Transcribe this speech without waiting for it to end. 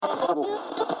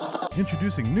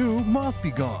Introducing new Moth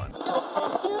Be Gone.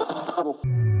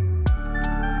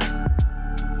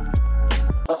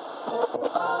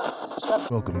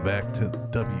 Welcome back to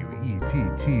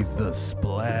WETT The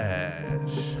Splash,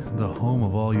 the home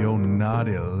of all your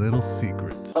naughty little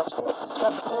secrets. We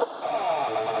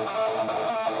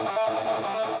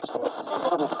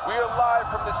are live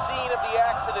from the scene of the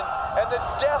accident, and the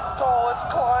death toll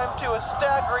has climbed to a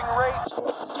staggering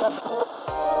rate.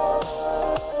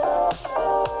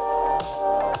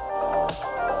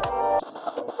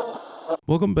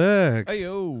 Welcome back. Hey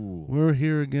yo. We're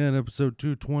here again, episode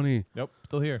 220. Nope,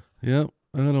 still here. Yep,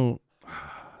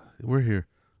 we're here.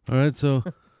 All right, so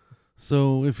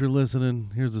if you're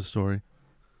listening, here's the story.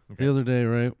 Okay. The other day,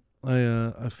 right,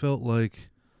 I felt like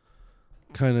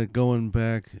kind of going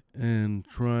back and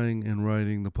trying and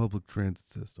riding the public transit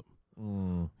system.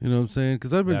 You know what I'm saying?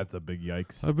 Because That's a big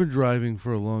yikes. I've been driving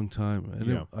for a long time, and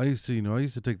Yeah. I used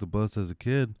to take the bus as a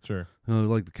kid, Sure.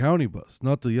 like the county bus,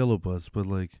 not the yellow bus, but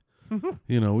like,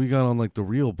 we got on like the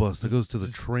real bus that goes to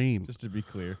the train. Just to be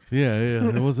clear. Yeah.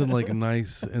 It wasn't like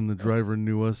nice, and the driver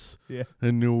knew us Yeah.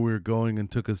 and knew where we were going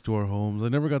and took us to our homes. I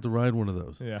never got to ride one of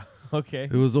those. Yeah. Okay.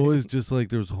 It was always just like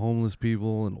there was homeless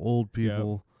people and old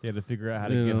people. You had to figure out how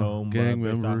to You get know, home. gang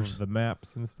based off members. of the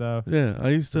maps and stuff. Yeah, I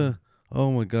used to. Oh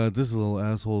my God, this is a little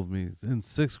asshole of me. In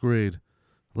 6th grade,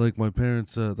 like my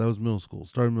parents, that was middle school,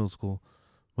 started middle school.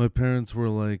 My parents were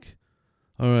like,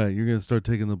 "All right, you're gonna start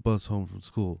taking the bus home from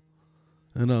school,"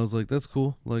 and I was like, "That's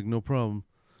cool, like no problem."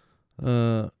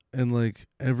 And like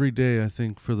every day, I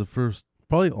think for the first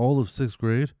probably all of 6th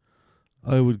grade,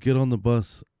 I would get on the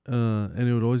bus, and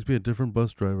it would always be a different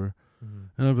bus driver,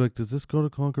 and I'd be like, "Does this go to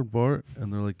Concord BART?"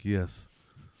 And they're like, "Yes."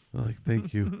 I'm like,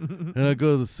 "Thank you." And I'd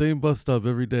go to the same bus stop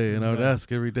every day, and I would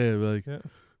ask every day, I'd be like, Yeah.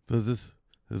 is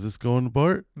this going to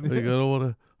BART? Like,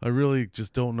 I really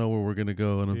just don't know where we're going to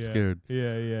go, and I'm scared.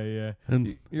 Yeah.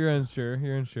 And You're unsure. I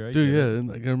dude, get yeah, it. and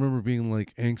like I remember being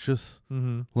like anxious,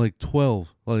 Mm-hmm. like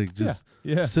 12, like just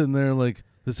Yeah. sitting there like,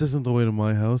 this isn't the way to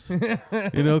my house,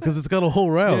 because it's got a whole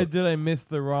Yeah, route. did I miss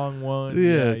the wrong one?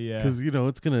 Yeah, Yeah. because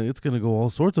it's gonna go all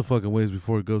sorts of fucking ways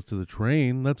before it goes to the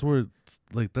train. That's where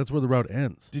the route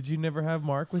ends. Did you never have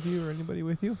Mark with you or anybody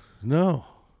with you? No,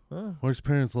 Oh. Mark's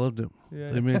parents loved him. Yeah.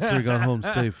 They made sure he got home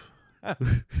safe. I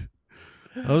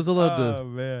was allowed Oh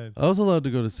man. to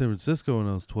go to San Francisco when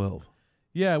I was 12.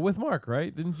 Yeah, with Mark,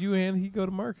 right? Didn't you and he go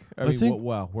to Mark? I think-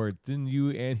 wow, word. Didn't you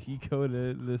and he go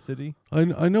to the city? I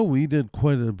know we did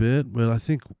quite a bit, but I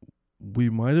think we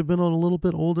might have been a little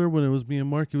bit older when it was me and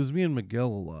Mark. It was me and Miguel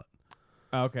a lot.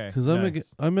 Okay. Because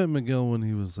I met Miguel when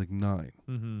he was like 9,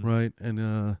 Mm-hmm. right?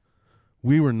 And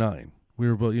we were 9. We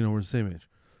were both, we're the same age.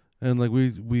 And like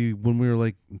we when we were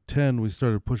like 10, we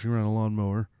started pushing around a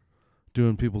lawnmower,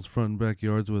 doing people's front and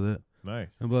backyards with it.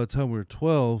 Nice. And by the time we were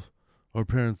 12, our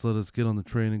parents let us get on the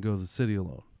train and go to the city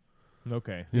alone.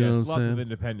 Okay. You know Yes, what I'm lots of saying?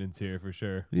 independence here for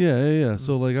sure. Yeah.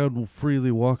 So like I would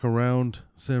freely walk around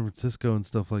San Francisco and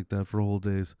stuff like that for whole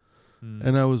days. Mm.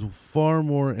 And I was far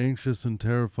more anxious and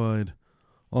terrified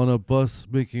on a bus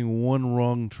making one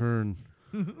wrong turn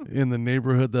in the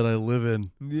neighborhood that I live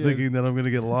in, Yeah. thinking that I'm going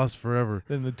to get lost forever.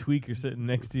 Then the tweaker sitting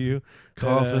next to you,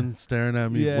 Coughing, staring at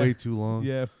me yeah. way too long.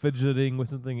 yeah, fidgeting with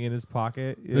something in his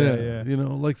pocket. Yeah.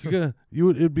 Like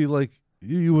it'd be like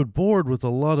you would board with a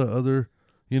lot of other,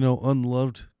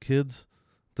 unloved kids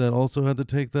that also had to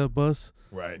take that bus.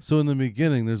 Right. So in the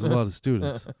beginning, there's a lot of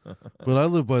students, but I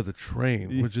live by the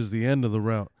train, which is the end of the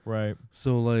route. Right.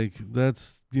 So like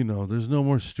that's there's no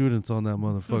more students on that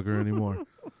motherfucker anymore.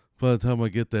 By the time I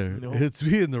get there, Nope. it's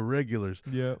me and the regulars.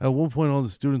 Yeah. At one point, all the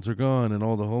students are gone and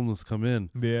all the homeless come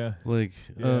in. Yeah. Like,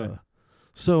 Yeah.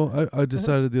 so I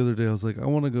decided the other day, I was like, I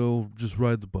want to go just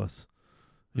ride the bus.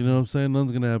 You know what I'm saying?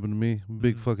 Nothing's gonna happen to me. I'm a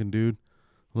big Mhm. fucking dude.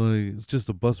 Like, it's just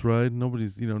a bus ride. Nobody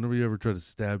ever tried to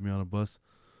stab me on a bus.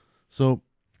 So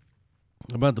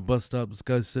I'm at the bus stop. This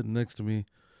guy's sitting next to me.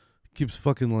 He keeps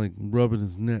fucking like rubbing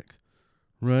his neck,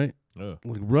 right? Oh.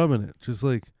 Like rubbing it, just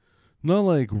like not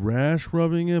like rash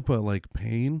rubbing it, but like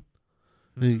pain.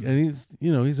 Mhm. And he's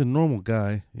he's a normal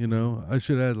guy. I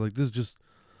should add, like, this is just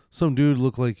some dude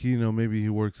looked like maybe he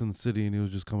works in the city and he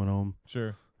was just coming home.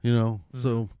 Sure.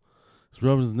 So he's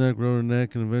rubbing his neck,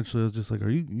 and eventually I was just like, "Are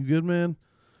you good, man?"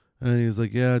 And he's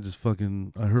like, "Yeah,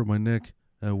 I hurt my neck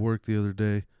at work the other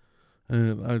day."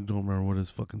 And I don't remember what his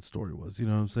fucking story was. You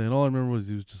know what I'm saying? All I remember was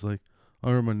he was just like, "I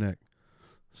hurt my neck."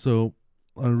 So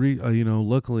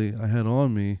luckily I had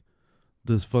on me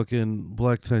this fucking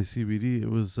black tie CBD. It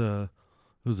was a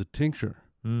tincture,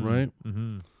 right?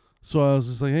 Mm-hmm. So I was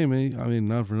just like, "Hey, man, I mean,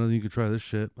 not for nothing, you could try this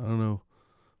shit. I don't know,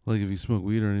 like if you smoke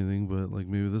weed or anything, but like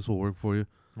maybe this will work for you."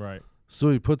 Right. So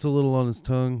he puts a little on his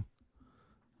tongue,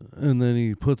 and then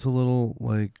he puts a little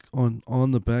like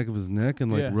on the back of his neck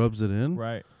and like Yeah. rubs it in.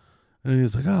 Right. And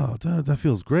he's like, "Oh, that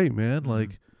feels great, man!"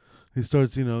 Like, he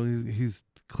starts, he's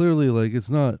clearly like it's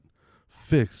not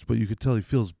fixed, but you could tell he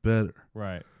feels better,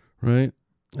 Right. right?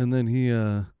 And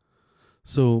then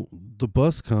so the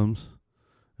bus comes,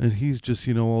 and he's just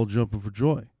all jumping for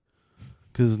joy,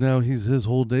 because now his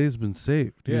whole day's been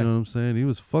saved. You Yeah. know what I'm saying? He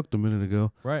was fucked a minute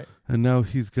ago, Right. and now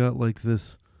he's got like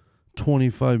this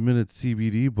 25-minute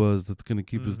CBD buzz that's gonna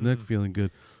keep his neck feeling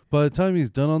good. By the time he's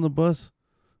done on the bus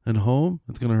and home,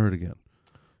 it's gonna hurt again.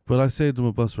 But I saved him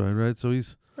a bus ride, right? So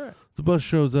Right. the bus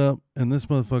shows up, and this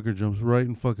motherfucker jumps right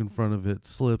in fucking front of it,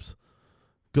 slips,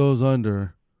 goes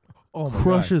under, Oh my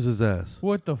crushes his ass, God.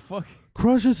 What the fuck?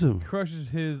 crushes him. Crushes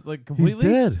his like He's completely.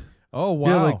 dead. Oh wow.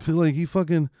 Yeah, like he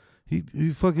fucking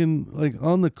like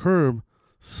on the curb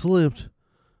slipped,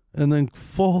 and then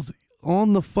falls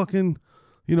on the fucking,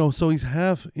 so he's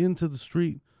half into the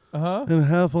street Uh-huh. and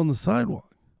half on the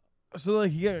sidewalk. So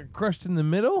like he got crushed in the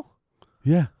middle?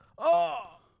 Yeah,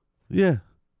 Oh. yeah.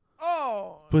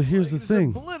 Oh. But here's the it's thing.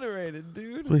 Obliterated,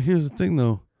 dude. But here's the thing,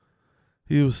 though.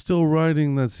 He was still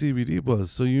riding that CBD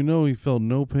buzz, so he felt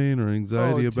no pain or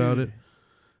anxiety about dude. it.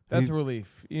 That's He- a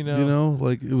relief, you know.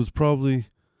 Like it was probably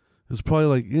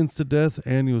like insta death,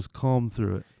 and he was calm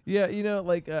through it. Yeah,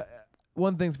 like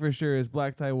one thing's for sure is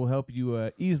black tie will help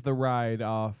you ease the ride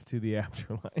off to the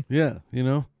afterlife. Yeah,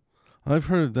 I've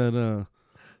heard that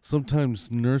sometimes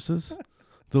nurses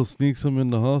they'll sneak some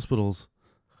into hospitals,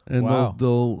 and Wow.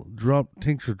 they'll drop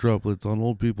tincture droplets on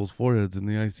old people's foreheads in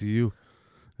the ICU,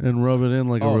 and rub it in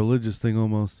like a Oh. religious thing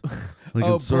almost, like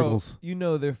in circles.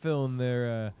 Bro, they're filling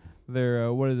their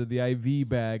what is it, the IV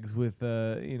bags with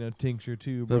tincture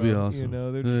too, bro. That'd be awesome.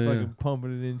 They're just Yeah, fucking yeah.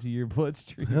 pumping it into your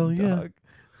bloodstream. Hell yeah. dog.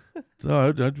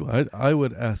 No, I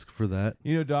would ask for that.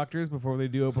 Doctors before they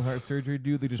do open heart surgery,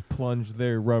 they just plunge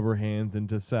their rubber hands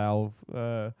into salve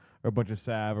or a bunch of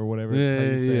salve or whatever. Yeah,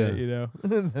 That's how you yeah, say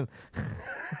it, and then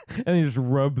and they just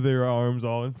rub their arms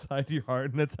all inside your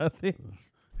heart, and that's how they.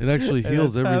 It actually And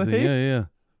heals that's how everything. they- Yeah.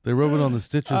 They rub it on the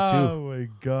stitches too. Oh my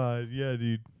god, yeah,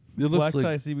 dude. It Black looks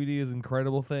tie like CBD is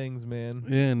incredible things, man.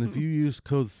 yeah, and if you use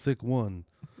code THICK1,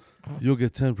 you'll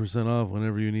get 10% off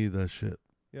whenever you need that shit.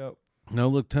 Yep. Now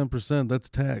look, 10%, that's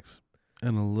tax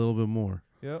and a little bit more.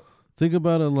 Yep. Think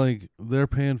about it like they're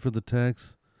paying for the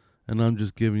tax, and I'm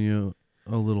just giving you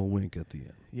a little wink at the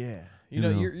end. Yeah. You You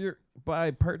know, know. you're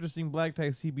by purchasing black tie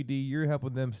CBD, you're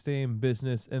helping them stay in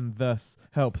business and thus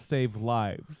help save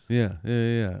lives.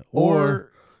 Yeah. Or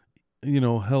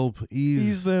help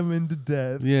ease them into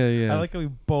death. Yeah. I like how we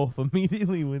both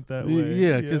immediately went that way.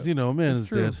 Yeah, because a man It's is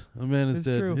true. dead. A man is It's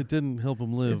dead. true. It didn't help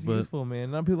him live, It's but useful, man.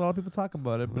 A lot of people talk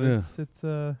about it, but Yeah. it's it's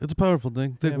a powerful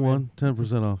thing. Thick Yeah, man. one,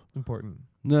 10% off. important.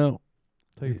 Now,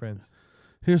 Tell your friends.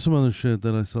 here's some other shit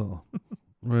that I saw.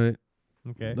 Right?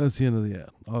 Okay. That's the end of the ad,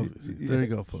 obviously. yeah. There you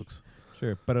go, folks.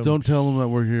 Sure. But Don't tell them that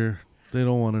we're here. They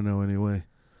don't want to know anyway.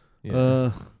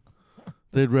 Yeah.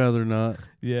 They'd rather not.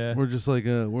 yeah. We're just like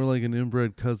we're like an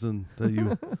inbred cousin that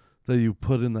you that you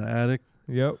put in the attic,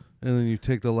 Yep. and then you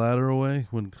take the ladder away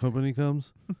when company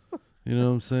comes. You know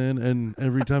what I'm saying? And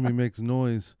every time he makes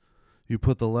noise, you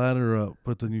put the ladder up,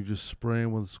 but then you just spray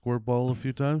him with a squirt bottle a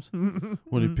few times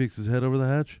when he peeks his head over the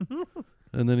hatch,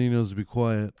 and then he knows to be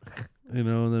quiet. And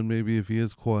then maybe if he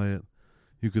is quiet,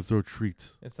 you could throw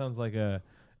treats. It sounds like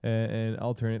an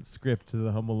alternate script to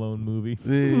the Home Alone movie.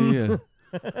 Yeah.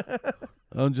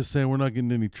 I'm just saying we're not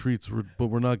getting any treats, but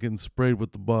we're not getting sprayed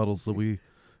with the bottle, so we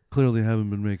clearly haven't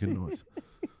been making noise.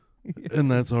 And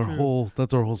that's our whole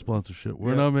sponsorship. We're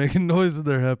Yep. not making noise, and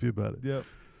they're happy about it. Yep.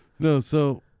 No,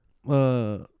 so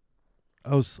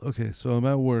so I'm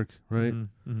at work, right?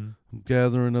 Mm-hmm. I'm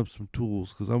gathering up some tools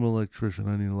because I'm an electrician.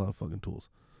 I need a lot of fucking tools.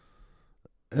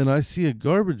 And I see a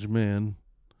garbage man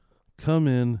come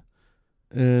in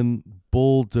and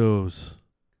bulldoze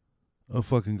a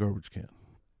fucking garbage can.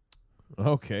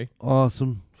 Okay.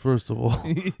 Awesome, first of all.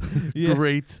 Yeah.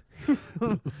 Great.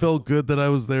 Felt good that I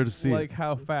was there to see it. Like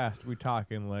how fast we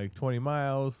talking? Like 20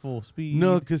 miles, full speed?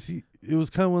 No, because it was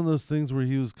kind of one of those things where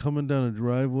he was coming down a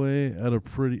driveway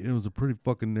it was a pretty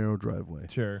fucking narrow driveway.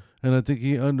 Sure. And I think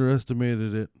he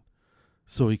underestimated it.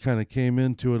 So he kind of came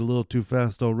into it a little too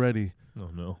fast already. Oh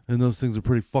no. And those things are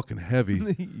pretty fucking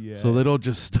heavy. Yeah. So they don't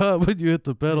just stop when you hit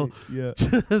the pedal. Yeah.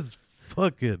 Just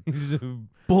fucking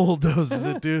bulldozes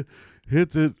it, dude.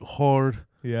 Hits it hard.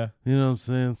 Yeah. You know what I'm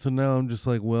saying? So now I'm just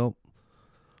like, well,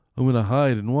 I'm going to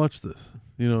hide and watch this.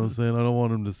 You know what I'm saying? I don't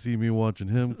want him to see me watching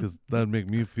him because that'd make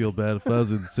me feel bad if I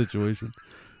was in the situation.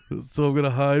 So I'm gonna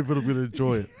hide, but I'm gonna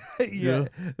enjoy it. Yeah,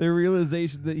 the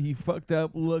realization that he fucked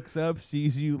up, looks up,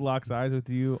 sees you, locks eyes with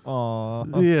you. Aw.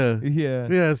 Yeah. Yeah.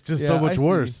 Yeah, it's just so much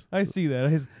worse. I see that.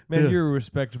 Man, Yeah. you're a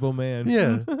respectable man.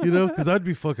 Yeah, because I'd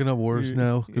be fucking up worse You-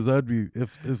 now. Because I'd be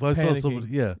if I saw Panicking. somebody.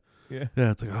 Yeah, Yeah.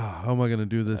 yeah. It's like, how am I gonna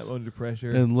do this I'm under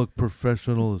pressure. and look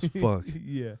professional as fuck?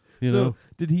 Yeah. You so know,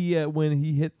 did he when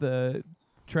he hit the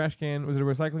trash can? Was it a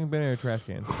recycling bin or a trash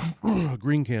can? a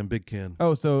green can, big can.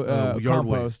 Oh, so yard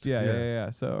compost. waste. Yeah, Yeah. yeah, yeah.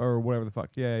 So or whatever the fuck.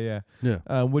 Yeah, yeah.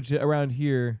 Yeah, Which around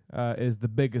here is the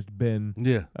biggest bin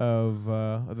yeah, of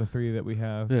the three that we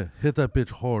have. yeah. Hit that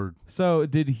bitch hard. So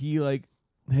did he like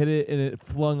hit it and it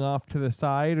flung off to the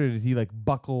side, or did he like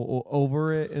buckle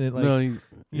over it and it like? No,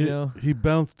 you know? he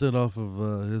bounced it off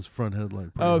of his front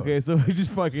headlight. pretty Oh, hard. okay, so he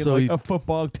just fucking So like he- a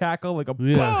football tackle, like a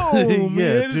Yeah. boom.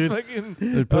 Yeah, man, just dude. fucking,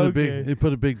 They put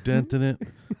okay. a big dent in it,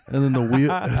 and then the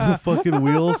the fucking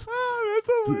wheels,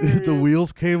 That's the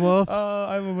wheels came off.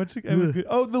 I have a bunch of. I have a good,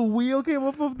 oh, the wheel came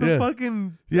off of the Yeah.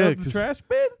 fucking Yeah, of the 'cause- trash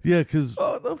bin. Yeah, because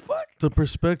Oh, the fuck. the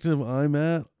perspective I'm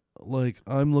at, like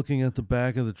I'm looking at the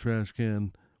back of the trash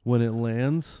can when it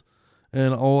lands,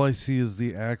 and all I see is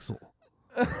the axle,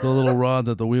 the little rod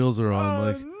that the wheels are on.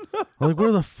 Like, no. I'm like,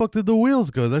 where the fuck did the wheels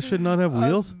go? That should not have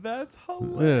wheels. That's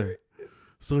hilarious.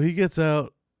 So he gets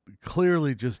out,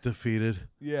 clearly just defeated.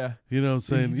 Yeah. You know what I'm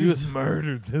saying? He just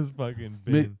murdered this fucking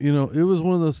bin. It was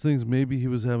one of those things. Maybe he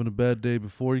was having a bad day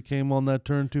before he came on that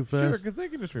turn too fast. Sure, because they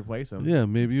can just replace him. Yeah,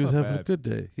 maybe he It's was not having a bad. good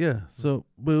day. Yeah. So,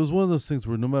 but it was one of those things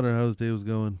where no matter how his day was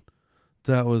going,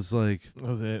 that was like That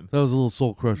was it. that was a little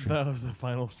soul crushing. That was the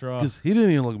final straw. Because he didn't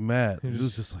even look mad. He He was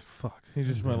just- just like, fuck. He's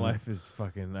just, my you know? life is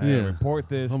fucking. I Yeah. gotta report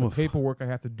this. I'm The a f- paperwork I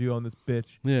have to do on this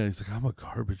bitch. Yeah, he's like, I'm a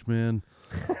garbage man.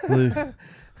 Like,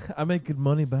 I make good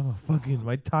money, but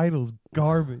my title's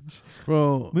garbage.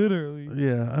 bro, Literally.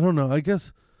 yeah, I don't know. I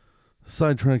guess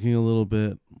sidetracking a little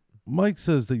bit, Mike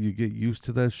says that you get used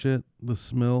to that shit, the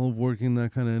smell of working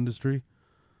that kind of industry.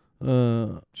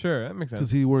 Sure, that makes sense.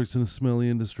 Because he works in a smelly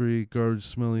industry, garbage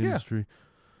smelly Yeah. industry.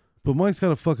 But Mike's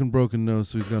got a fucking broken nose,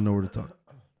 so he's got nowhere to talk.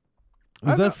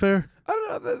 I Is that don't- fair?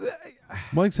 I don't know.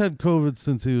 Mike's had COVID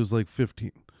since he was like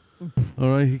 15. All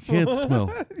right, he can't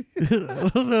smell. I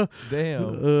don't know. Damn.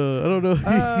 I don't know.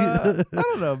 I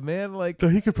don't know, man. Like, No,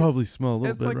 he could probably smell a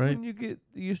little it's bit, like right? when you get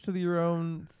used to your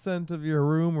own scent of your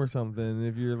room or something.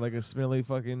 If you're like a smelly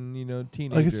fucking,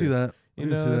 teenager. I can see that. I You can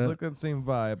know, see it's that. like that same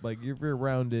vibe. Like, if you're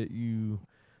around it, you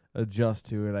adjust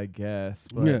to it, I guess.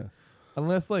 But Yeah.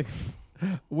 unless, like,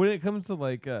 when it comes to,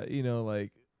 like,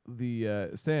 like the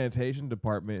sanitation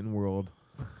department in world,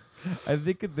 I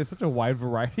think there's such a wide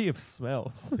variety of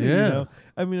smells. you Yeah. know?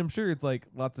 I mean, I'm sure it's like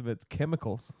lots of it's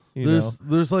chemicals, you know.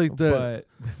 There's like that.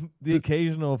 But the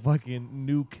occasional fucking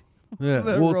nuke Yeah.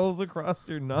 that well, rolls across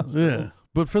your yeah. nostrils.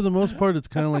 But for the most part, it's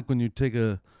kind of like when you take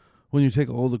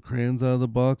all the crayons out of the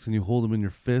box and you hold them in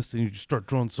your fist and you just start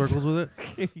drawing circles with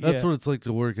it. That's what it's like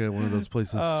to work at one of those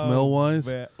places, Oh, smell wise.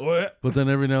 man. But then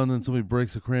every now and then somebody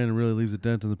breaks a crayon and really leaves a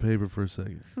dent in the paper for a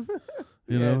second.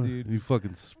 You Yeah, know, dude. you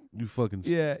fucking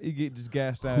Yeah, you get just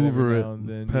gassed out hoover every it, now and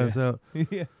then. pass yeah. out.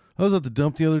 yeah. I was at the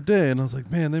dump the other day and I was like,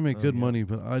 man, they make Oh, good yeah. money,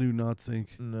 but I do not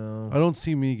think No. I don't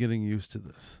see me getting used to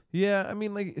this. Yeah, I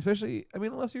mean, like, especially,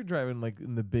 unless you're driving, like,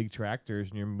 in the big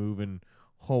tractors and you're moving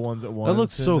whole ones at once.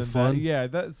 looks and so then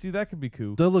fun. that could be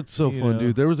cool. That looked so You fun, know.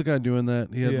 dude. There was a guy doing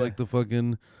that. He had Yeah. like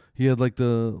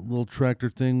the little tractor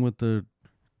thing with the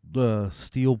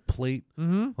steel plate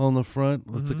Mm-hmm. on the front.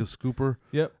 It's like Mhm. a scooper.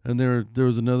 Yep. And there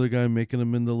was another guy making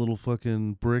them into little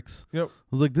fucking bricks. Yep. I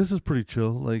was like, this is pretty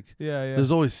chill. Like, Yeah, yeah.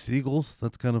 there's always seagulls.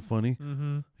 That's kind of funny.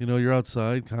 Mm-hmm. You know, you're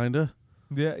outside, kind of.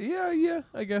 Yeah,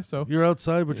 I guess so. You're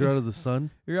outside, but you're out of the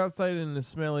sun. You're outside in a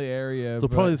smelly area. So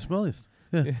but probably the smelliest.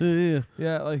 Yeah, Yeah. yeah.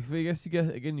 yeah, like, I guess you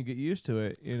get used to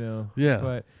it, you know. Yeah.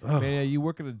 But, Oh. man, yeah, you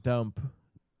work at a dump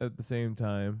at the same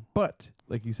time. But,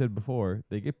 like you said before,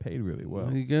 they get paid really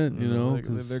well. You get, you know, like,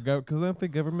 'cause because aren't they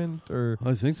government or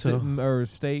I think so. or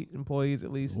state employees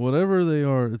at least? Whatever they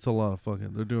are, it's a lot of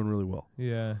fucking. They're doing really well.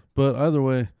 Yeah, But either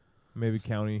way, maybe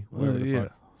county. Whatever the yeah.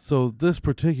 fuck. So this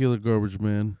particular garbage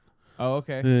man, Oh,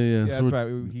 okay. yeah. Yeah, So that's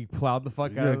right. He plowed the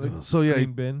fuck yeah, out of the so yeah, he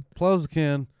green bin. plows the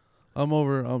can. I'm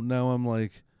over. Now I'm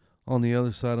like on the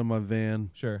other side of my van,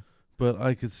 Sure. but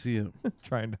I could see him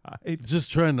Trying to hide.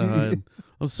 just trying to hide.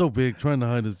 I'm so big. Trying to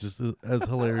hide is just as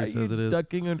hilarious Are you as it is.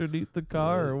 ducking underneath the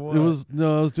car or what? It was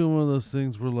no. I was doing one of those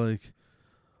things where like,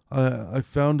 I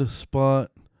found a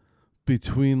spot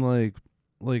between like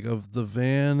of the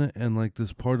van and like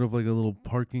this part of like a little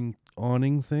parking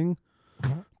awning thing,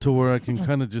 to where I can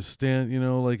kind of just stand. You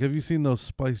know, like have you seen those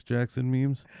Spice Jackson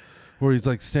memes, where he's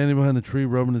like standing behind the tree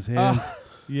rubbing his hands?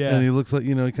 Yeah. And he looks like,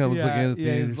 he kind of looks like Anthony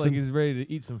yeah, Anderson. he's like he's ready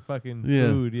to eat some fucking Yeah.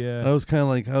 food. Yeah. I was kind of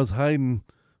like, I was hiding,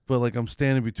 but like I'm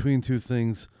standing between two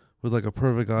things with like a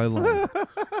perfect eye line.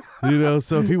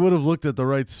 So if he would have looked at the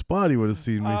right spot, he would have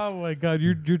seen me. Oh my god,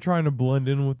 you're trying to blend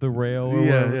in with the rail or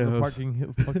Yeah, whatever, yeah, the I was-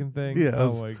 parking fucking thing. Yeah, I Oh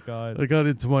was- my god. I got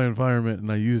into my environment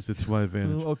and I used it to my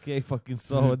advantage. Okay, fucking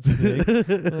solid snake.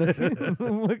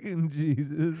 Fucking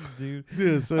Jesus, dude.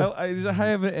 Yeah, so I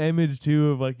have an image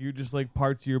too of like you just like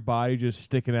parts of your body just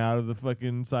sticking out of the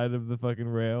fucking side of the fucking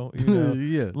rail.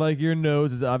 yeah. Like your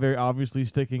nose is very obviously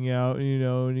sticking out,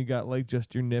 and you got like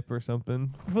just your nip or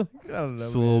something. I don't know.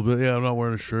 Just a little bit. Yeah, I'm not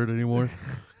wearing a shirt anymore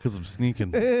because I'm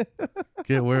sneaking.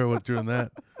 Can't wear it during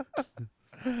that.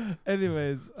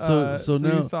 Anyways, So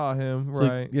now- you saw him, So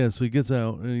right? so he gets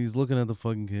out and he's looking at the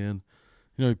fucking can.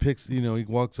 He picks, he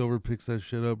walks over, picks that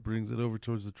shit up, brings it over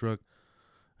towards the truck.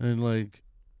 And like,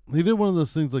 he did one of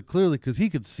those things like clearly because he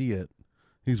could see it.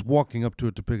 He's walking up to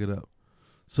it to pick it up.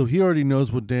 So he already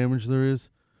knows what damage there is.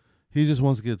 He just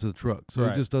wants to get to the truck. So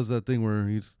Right. he just does that thing where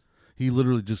he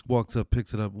literally just walks up,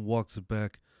 picks it up, and walks it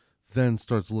back, then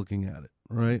starts looking at it,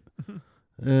 right?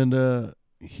 And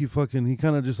he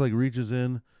kind of just like reaches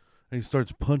in and he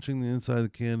starts punching the inside of the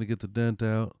can to get the dent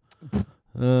out.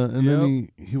 And then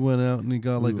he went out and he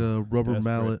got like Ooh, a rubber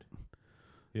desperate. mallet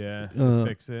Yeah, Uh,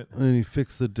 fix it. and he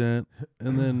fixed the dent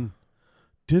and then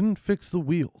didn't fix the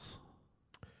wheels.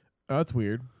 Oh, that's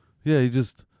weird. Yeah, he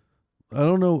just, I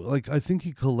don't know, like I think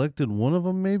he collected one of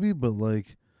them maybe, but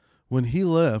like when he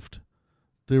left,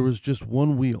 there was just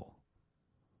one wheel,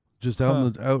 just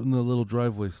out in the little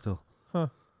driveway still. Huh.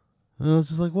 And I was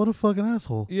just like, what a fucking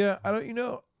asshole. Yeah, I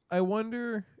don't. I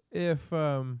wonder if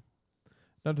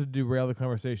not to derail the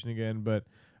conversation again, but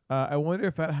I wonder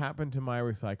if that happened to my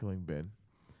recycling bin.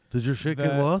 Did your shit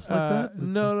get lost like that?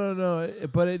 No.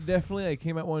 But it definitely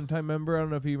came out one time. Remember? I don't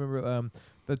know if you remember.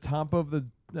 The top of the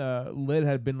lid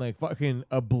had been like fucking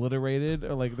obliterated,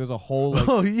 or like there's a whole like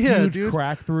Oh yeah, huge dude.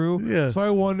 crack through. Yeah. So I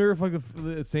wonder if like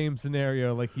the same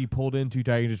scenario, like he pulled in too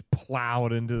tight and just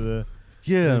plowed into the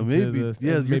Yeah, into maybe. the-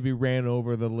 Yeah, and maybe ran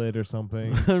over the lid or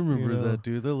something. I remember you know. that,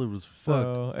 dude. That lid was fucked.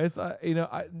 So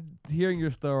it's hearing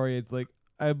your story, it's like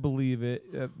I believe it.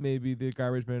 Maybe the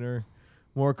garbage men are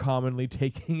more commonly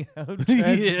taking out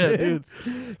trash Yeah, bins.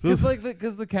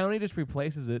 Because the county just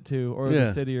replaces it too, or Yeah,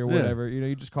 the city or yeah. whatever.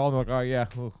 You just call them like, oh yeah,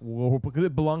 because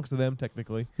it belongs to them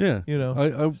technically. Yeah.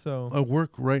 I So work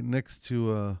right next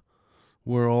to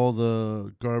where all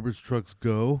the garbage trucks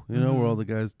go, where all the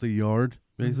guys, the yard,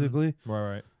 basically.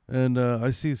 right. And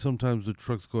I see sometimes the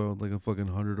trucks go out with like a fucking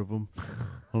 100 of them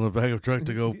on the back of a truck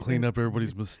to go clean up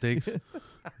everybody's mistakes.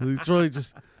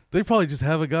 They probably just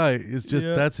have a guy. It's just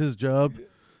Yeah. that's his job,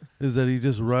 is that he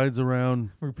just rides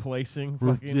around. Replacing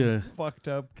Re- fucking yeah. fucked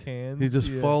up cans. He just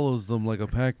yeah. follows them like a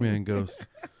Pac-Man ghost.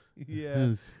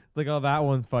 Yeah. It's like, oh, that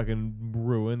one's fucking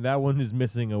ruined. That one is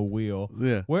missing a wheel.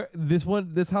 Yeah. Where this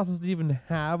house doesn't even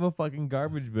have a fucking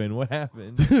garbage bin. What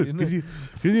happened? Dude,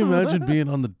 can you imagine being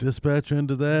on the dispatch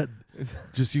end of that?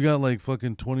 Just you got like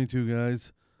fucking 22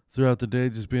 guys throughout the day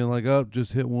just being like, oh,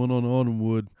 just hit one on Autumn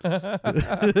Wood.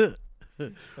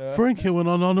 Frank hit one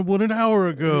on Autumn Wood an hour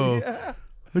ago. Yeah.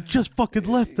 It just fucking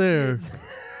left there.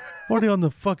 Already on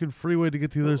the fucking freeway to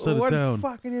get to the other side of What town.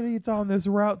 fucking idiots on this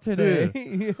route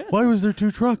today? Why was there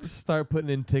two trucks? Start putting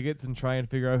in tickets and try and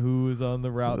figure out who was on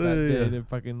the route that Yeah. day to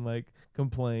fucking like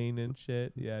complain and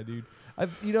shit. Yeah, dude.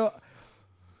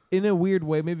 In a weird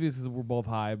way, maybe this is we're both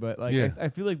high, but like Yeah. I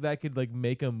feel like that could like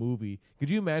make a movie. Could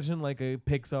you imagine like a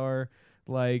Pixar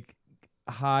like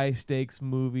high stakes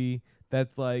movie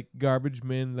that's like garbage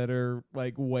men that are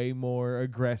like way more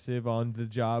aggressive on the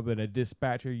job, and a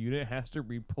dispatcher unit has to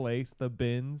replace the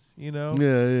bins, Yeah,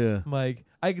 yeah. Like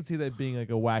I could see that being like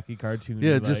a wacky cartoon.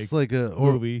 Yeah, just like a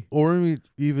movie. or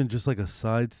even just like a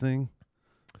side thing,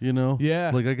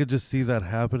 Yeah. Like I could just see that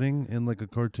happening in like a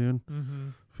cartoon, Mm-hmm.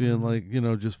 being like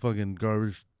just fucking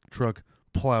garbage truck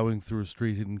plowing through a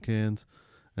street hitting cans,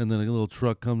 and then a little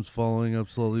truck comes following up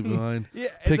slowly behind, Yeah,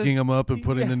 picking them up and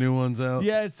putting the new ones out.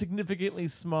 Yeah, it's significantly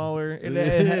smaller, and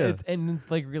Yeah. it's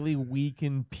like really weak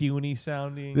and puny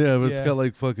sounding. Yeah, but it's got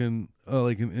like fucking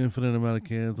like an infinite amount of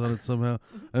cans on it somehow,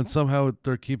 and somehow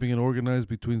they're keeping it organized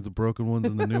between the broken ones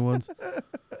and the new ones.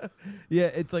 Yeah,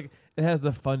 it's like it has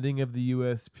the funding of the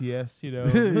USPS,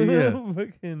 Yeah.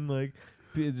 fucking like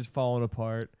it's just falling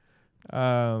apart.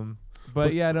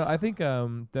 But yeah, no, I think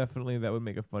definitely that would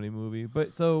make a funny movie.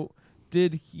 But so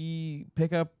did he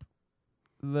pick up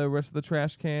the rest of the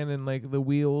trash can and like the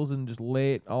wheels and just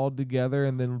lay it all together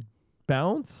and then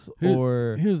bounce?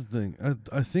 Or Here's the thing.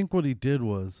 I think what he did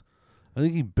was, I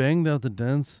think he banged out the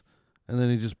dents, and then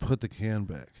he just put the can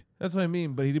back. That's what I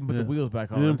mean. But he didn't put the Yeah. wheels back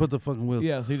He on. didn't put the fucking wheels.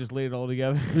 Yeah, so he just laid it all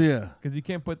together. Yeah. Because you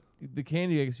can't put the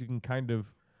candy. I guess you can kind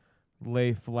of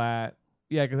lay flat.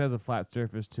 Yeah, because it has a flat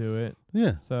surface to it.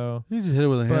 Yeah. So, He just hit it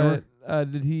with a hammer.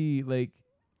 but did he like?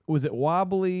 Was it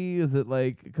wobbly? Is it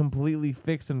like completely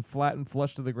fixed and flat and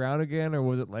flush to the ground again, or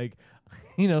was it like,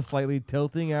 slightly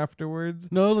tilting afterwards?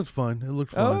 No, it looked fine. It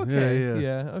looked fine. Oh, okay.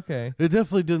 Yeah. Okay. It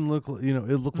definitely didn't look,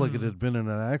 it looked like it had been in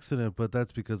an accident, but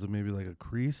that's because of maybe like a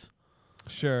crease,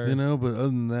 Sure. But other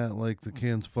than that, like the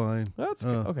can's fine. That's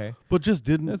okay. But just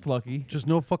didn't, That's lucky. just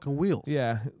no fucking wheels.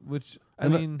 Yeah. Which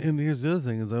And here's the other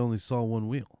thing is I only saw one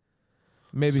wheel.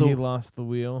 maybe so- he lost the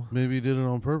wheel. Maybe he did it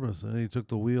on purpose and he took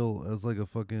the wheel as like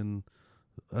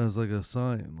a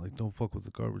sign, like don't fuck with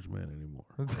the garbage man anymore.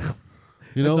 That's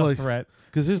a like, threat.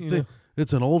 because here's the You thing, know.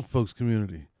 it's an old folks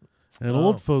community, and Oh.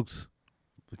 old folks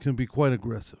can be quite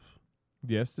aggressive.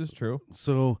 Yes, it's true.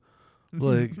 So,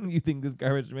 like, you think this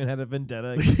garbage man had a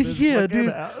vendetta against this Yeah, fucking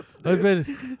dude. house, I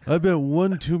dude? bet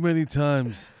one too many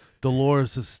times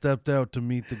Dolores has stepped out to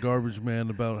meet the garbage man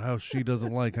about how she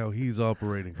doesn't like how he's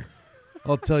operating.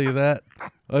 I'll tell you that.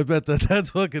 I bet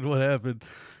that's fucking what happened.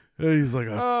 And he's like,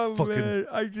 Oh fucking man,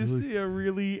 I just like- see a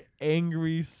really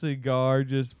angry cigar,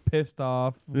 just pissed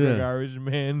off the Yeah. garbage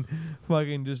man,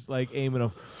 fucking just like aiming a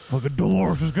fucking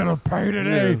Dolores is gonna pay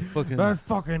today. fucking That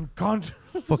fucking cunt.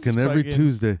 fucking Just every fucking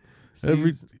Tuesday.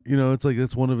 Every sees- it's like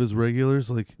that's one of his regulars.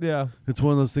 Like yeah. it's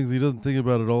one of those things he doesn't think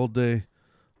about it all day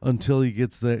until he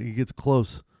gets there. He gets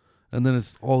close, and then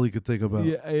it's all he could think about.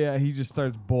 Yeah, he just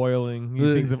starts boiling. He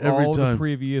thinks of Every all the time.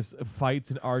 previous fights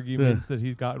and arguments that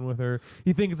he's gotten with her.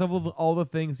 He thinks of all the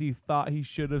things he thought he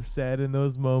should have said in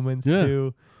those moments Yeah.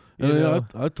 too. You And know?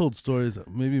 I told stories,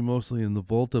 maybe mostly in the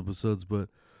Vault episodes, but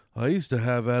I used to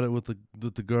have at it with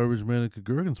the garbage man at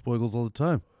Gurgenspoigels all the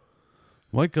time.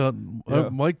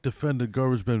 Mike defended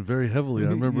garbage man very heavily. I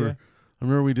remember. Yeah. I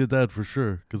remember we did that for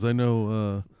sure because I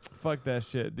know, Fuck that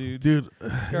shit, dude. dude.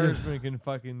 Garbage man can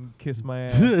fucking kiss my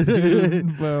ass,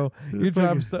 dude. Bro, your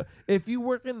job. If you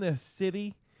work in the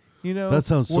city, That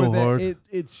sounds where so hard.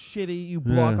 It's shitty. You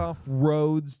block Yeah. off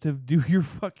roads to do your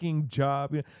fucking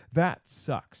job. That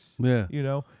sucks. Yeah,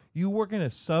 You work in a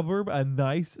suburb, a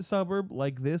nice suburb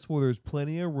like this, where there's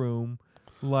plenty of room.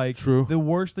 Like, True. the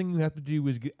worst thing you have to do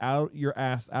is get your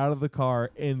ass out of the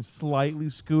car and slightly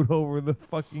scoot over the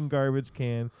fucking garbage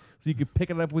can so you can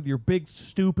pick it up with your big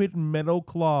stupid metal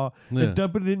claw Yeah. and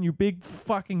dump it in your big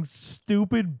fucking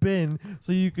stupid bin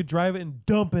so you could drive it and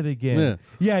dump it again.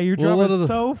 Yeah. Your Well, a job lot of is the-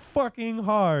 so fucking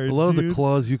hard. a lot of the dude.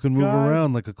 claws you can move God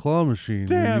around like a claw machine.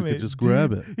 where Damn you it, could just dude.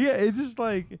 grab it. Yeah, it's just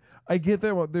like I get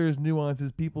there's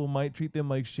nuances. People might treat them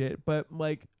like shit, but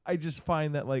like I just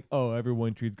find that like, oh,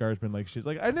 everyone treats garbage men like shit.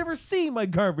 Like I never see my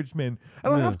garbage man. I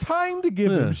don't Yeah. have time to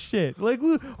give Yeah. him shit. Like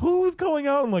who's going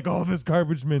out and like, oh, this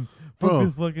garbage man, fuck Bro,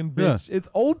 this looking yeah. bitch. It's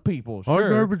old people. Our Sure.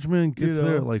 garbage man gets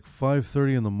there at know. like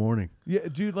 5:30 in the morning. Yeah,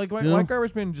 dude. Like my, You know? my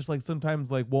garbage man just like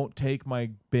sometimes like won't take my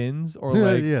bins or Yeah,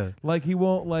 like yeah. like he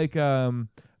won't like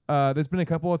there's been a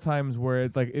couple of times where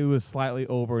it's like it was slightly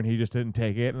over and he just didn't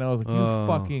take it and I was like, you Oh.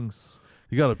 fucking.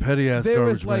 You got a petty ass There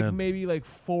garbage was like man. maybe like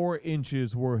 4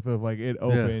 inches worth of like it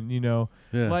open, Yeah.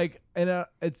 like, and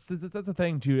that's the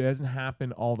thing too. It doesn't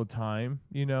happen all the time,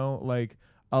 like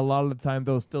a lot of the time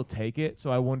they'll still take it.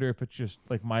 So I wonder if it's just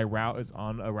like my route is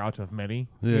on a route of many,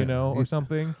 Yeah. or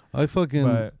something. I fucking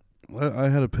But I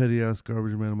had a petty ass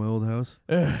garbage man in my old house.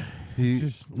 He it's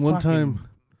just one fucking- time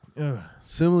ugh.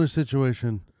 similar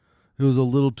situation. It was a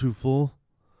little too full,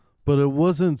 but it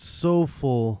wasn't so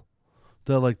full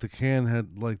that like the can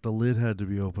had like the lid had to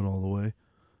be open all the way.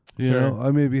 You Sure. know, I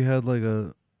maybe had like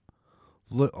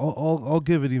I'll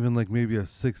give it even like maybe a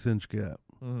 6-inch gap.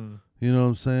 Mhm. You know what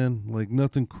I'm saying? Like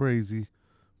nothing crazy,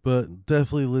 but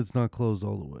definitely lid's not closed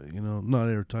all the way. Not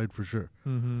airtight for sure.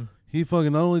 Mhm. He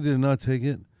fucking not only did not take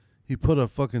it, he put a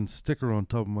fucking sticker on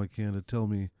top of my can to tell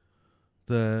me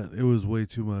that it was way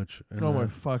too much. And Oh my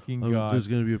fucking there's god,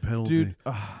 gonna be a penalty. dude.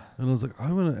 And I was like,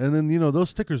 and then those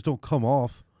stickers don't come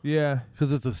off Yeah,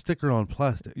 because it's a sticker on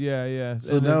plastic. yeah.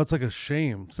 So And now then- it's like a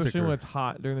shame especially sticker. when it's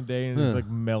hot during the day and it's Yeah. like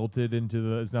melted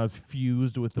into it's now it's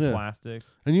fused with the Yeah. plastic.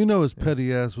 And his Yeah.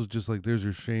 petty ass was just like, there's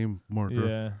your shame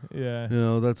marker. Yeah.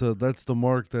 That's the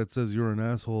mark that says you're an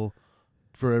asshole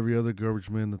for every other garbage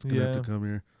man that's gonna have Yeah. to come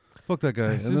here. Fuck that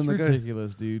guy. It's and then just the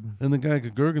ridiculous, dude. guy and the guy at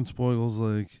Gurgenspoigel's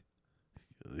like,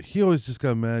 he always just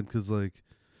got mad because like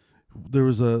there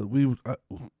was like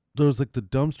the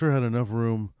dumpster had enough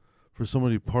room for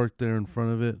somebody parked there in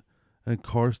front of it and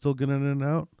cars still getting in and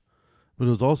out, but it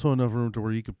was also enough room to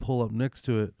where he could pull up next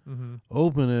to it, Mm-hmm.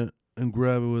 open it, and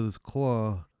grab it with his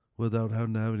claw without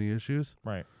having to have any issues.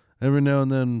 Right. Every now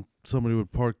and then somebody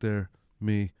would park there,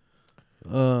 me,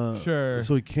 Sure.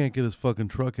 So he can't get his fucking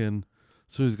truck in.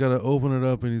 So he's got to open it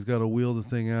up and he's got to wheel the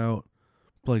thing out,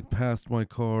 like past my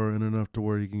car and enough to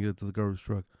where he can get to the garbage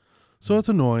truck. So it's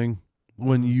annoying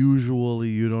when usually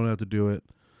you don't have to do it.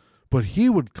 But he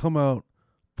would come out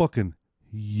fucking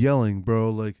yelling, bro.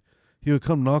 Like, he would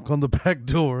come knock on the back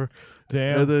door.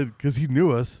 Damn. And then, because he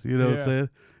knew us, you know what I'm Yeah. saying?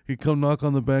 He'd come knock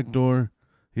on the back door.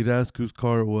 He'd ask whose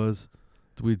car it was.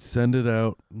 We'd send it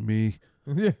out, me.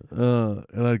 Yeah.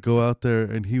 And I'd go out there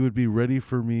and he would be ready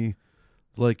for me.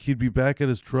 Like, he'd be back at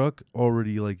his truck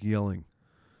already, like, yelling.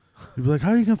 He'd be like,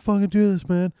 how are you going to fucking do this,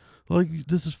 man? Like,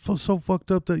 this is so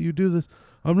fucked up that you do this.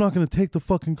 I'm not going to take the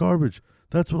fucking garbage.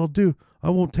 That's what I'll do. I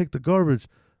won't take the garbage.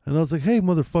 And I was like, hey,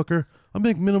 motherfucker, I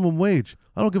make minimum wage.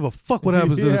 I don't give a fuck what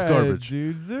happens to this Yeah, garbage.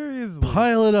 dude, seriously.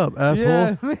 Pile it up, asshole.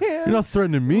 Yeah, man. You're not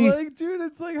threatening me. Like, dude,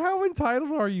 it's like, how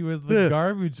entitled are you as the Yeah.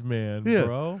 garbage man, Yeah.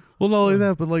 bro? Well, not only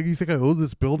that, but, like, you think I owe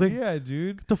this building? Yeah,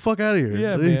 dude. Get the fuck out of here.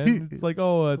 Yeah, man. It's like,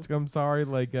 oh, I'm sorry,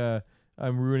 like,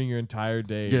 I'm ruining your entire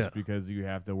day Yeah. just because you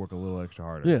have to work a little extra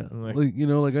harder. Yeah, I'm like, like, you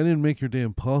know, like, I didn't make your day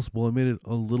impossible. I made it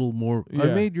a little more. I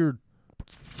Yeah. made your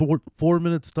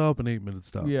 4-minute stop an 8-minute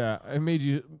stop. yeah, I made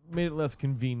it less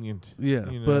convenient. Yeah,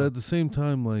 you but know? at the same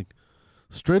time, like,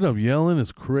 straight up yelling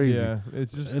is crazy. Yeah,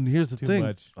 it's just And here's the too thing: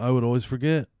 much. I would always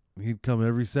forget. He'd come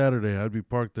every Saturday. I'd be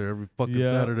parked there every fucking yeah,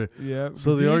 Saturday. Yeah.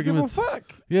 So the you arguments- Give a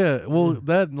fuck. Yeah, well,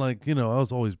 that and, like, you know, I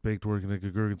was always baked working at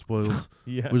Gurgurgan Spoils,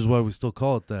 Yeah. which is why we still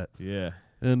call it that. Yeah.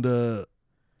 And I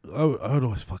would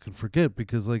always fucking forget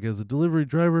because, like, as a delivery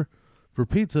driver for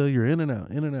pizza, you're in and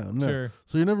out, in and out. No. Sure.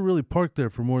 So you're never really parked there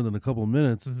for more than a couple of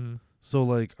minutes. Mm-hmm. So,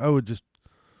 like, I would just,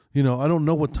 you know, I don't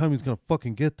know what time he's going to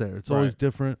fucking get there. It's always Right.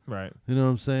 different. Right. You know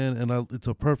what I'm saying? And it's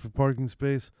a perfect parking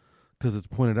space because it's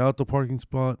pointed out the parking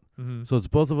spot. Mm-hmm. So it's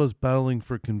both of us battling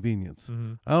for convenience.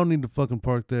 Mm-hmm. I don't need to fucking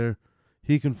park there.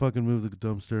 He can fucking move the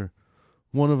dumpster.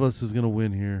 One of us is going to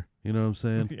win here. You know what I'm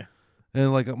saying? Yeah.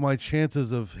 And, like, my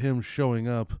chances of him showing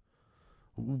up,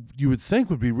 you would think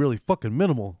would be really fucking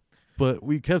minimal. But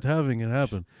we kept having it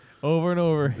happen. Over and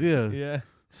over. Yeah. Yeah.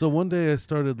 So one day I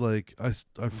started, like, I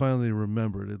finally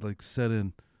remembered. It, like, set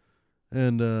in.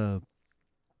 And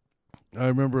I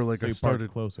remember, like, So I you parked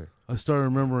started closer.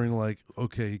 remembering, like,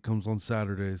 okay, he comes on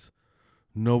Saturdays.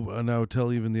 No, and I would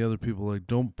tell even the other people, like,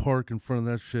 don't park in front of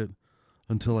that shit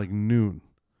until, like, noon.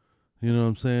 You know what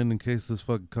I'm saying? In case this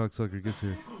fucking cocksucker gets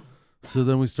here. So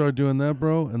then we started doing that,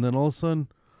 bro. And then all of a sudden,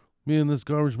 me and this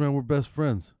garbage man were best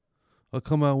friends. I'll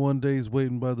come out one day, he's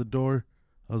waiting by the door.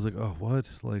 I was like, oh, what?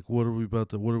 Like, what are we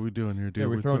doing here, dude? Yeah,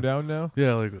 we're thrown down now?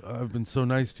 Yeah, like, I've been so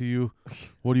nice to you.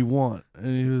 What do you want?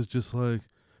 And he was just like,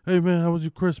 hey, man, how was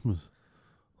your Christmas?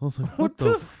 I was like, what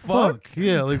the fuck?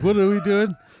 Yeah, like, what are we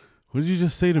doing? What did you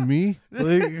just say to me?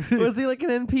 Like, Was he like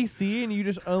an NPC and you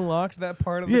just unlocked that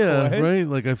part of the yeah, quest? right?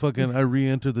 Like, I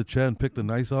re-entered the chat and picked the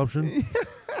nice option.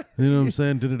 You know what I'm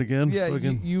saying? Did it again? Yeah,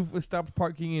 Fucking, you've stopped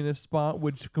parking in a spot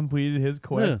which completed his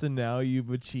quest, and now you've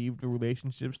achieved a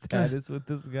relationship status with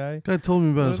this guy. guy told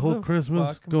me about his What whole the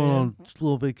Christmas, fuck, going man? on a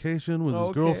little vacation with his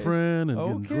Okay. girlfriend and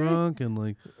getting Okay. drunk and,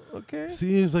 like, Okay.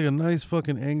 seems like a nice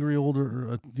fucking angry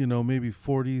older, you know, maybe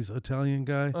 40s Italian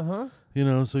guy. Uh-huh. You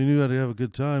know, so he knew how to have a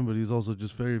good time, but he's also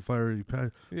just very fiery.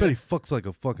 Bet he fucks like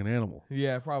a fucking animal.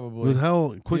 Yeah, probably. With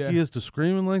how quick he Yeah. is to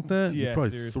screaming like that, he Yeah,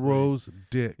 probably seriously. throws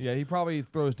dick. Yeah, he probably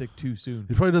throws dick too soon.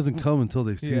 He probably doesn't come until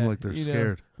they seem Yeah, like they're you know,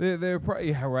 scared. They're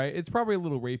probably right. It's probably a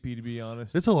little rapey, to be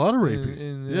honest. It's a lot of in, rapey.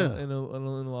 in, Yeah. in a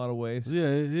lot of ways.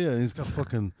 Yeah. He's got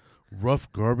fucking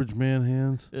rough garbage man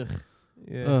hands. Ugh.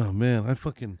 Yeah. Oh, man.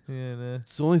 Yeah. Nah.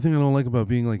 It's the only thing I don't like about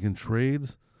being, like, in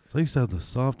trades. I used to have the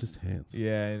softest hands.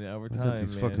 Yeah, and over I time, got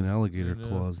these man. fucking alligator You know.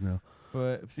 claws now.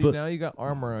 But see, But- now you got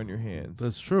armor on your hands.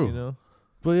 That's true. You know.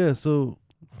 But yeah, so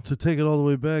to take it all the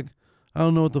way back, I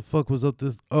don't know what the fuck was up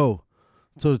this. Oh,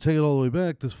 so to take it all the way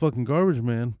back, this fucking garbage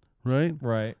man, right?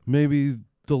 Right. Maybe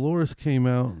Dolores came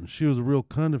out. And she was a real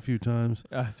cunt a few times.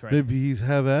 That's right. Maybe he's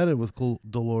have at it with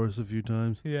Dolores a few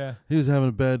times. Yeah. He was having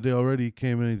a bad day already. He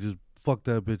came in and he just fucked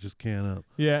that bitch's can up.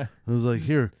 Yeah. I was like,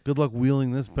 here, good luck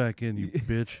wheeling this back in, you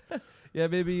bitch. Yeah.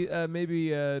 Maybe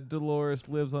Dolores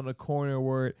lives on a corner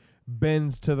where it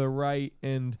bends to the right,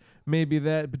 and maybe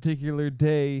that particular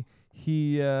day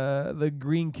the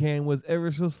green can was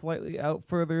ever so slightly out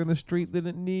further in the street than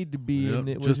it needed to be, Yep, and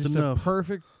it was just just enough. a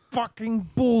perfect fucking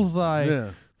bullseye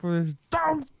Yeah. for this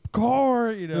dumb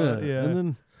car. You know. Yeah. And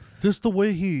then just the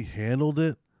way he handled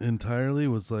it entirely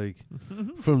was like,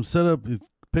 from setup, it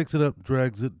picks it up,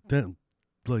 drags it,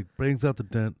 like bangs out the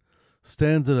dent,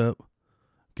 stands it up,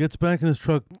 gets back in his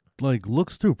truck, like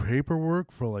looks through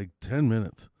paperwork for like 10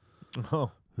 minutes.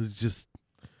 Oh. It's just,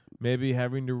 Maybe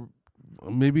having to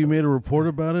maybe he made a report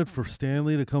about it for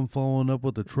Stanley to come following up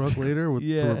with the truck later to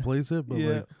Yeah. replace it. But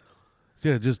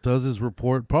Yeah. just does his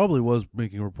report. Probably was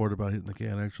making a report about hitting the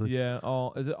can, actually. Yeah,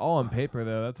 is it all on paper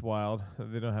though? That's wild.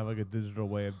 They don't have like a digital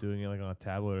way of doing it, like on a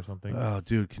tablet or something. Oh,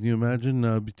 dude, can you imagine?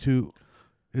 I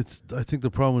think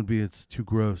the problem would be it's too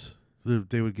gross.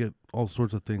 They would get all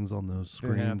sorts of things on those They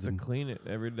have screens. to And clean it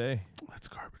every day. that's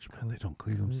garbage, man. They don't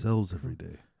clean themselves every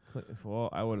day. Well,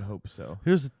 I would hope so.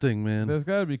 Here's the thing, man. There's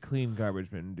got to be clean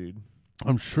garbage bin, dude.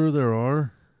 I'm sure there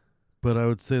are, but I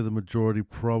would say the majority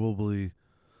probably.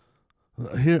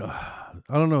 Here, I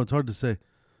don't know. It's hard to say.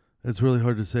 It's really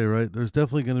hard to say, right? There's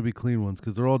definitely going to be clean ones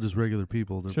because they're all just regular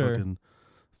people. They're Sure. fucking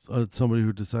somebody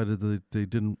who decided that they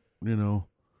didn't,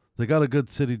 they got a good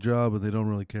city job and they don't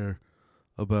really care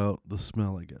about the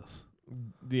smell, I guess.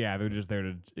 Yeah, they're just there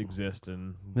to exist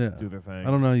and Yeah. do their thing. I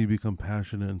don't know how you become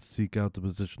passionate and seek out the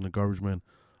position of garbage man.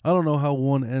 I don't know how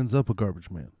one ends up a garbage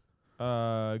man.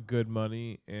 Good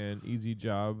money and easy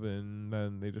job, and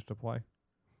then they just apply.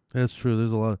 That's true.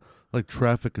 There's a lot of like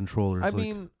traffic controllers.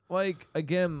 I'm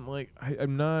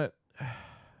not.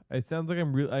 It sounds like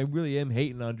I really am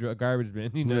hating on garbage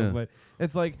bin, Yeah. But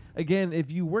it's like, again, if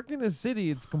you work in a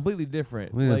city, it's completely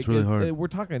different. Yeah, it's really hard. We're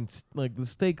talking like the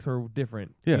stakes are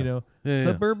different. Yeah. Yeah.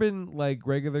 Suburban like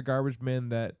regular garbage men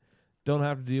that don't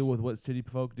have to deal with what city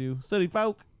folk do. City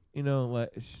folk,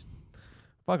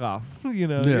 fuck off.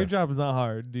 Yeah. Your job is not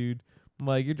hard, dude.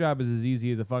 Like your job is as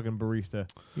easy as a fucking barista.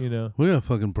 We got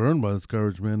fucking burned by this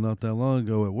garbage man not that long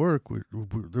ago at work.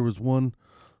 There was one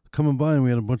coming by and we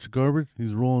had a bunch of garbage.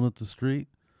 He's rolling up the street.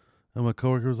 And my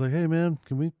coworker was like, "Hey, man,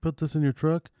 can we put this in your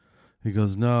truck?" He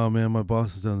goes, "No, man, my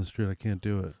boss is down the street. I can't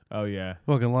do it." Oh, yeah.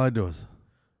 Fucking lied to us.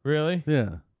 Really?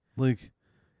 Yeah. Like,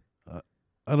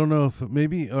 I don't know if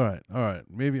maybe, all right.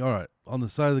 Maybe, all right. On the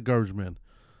side of the garbage man,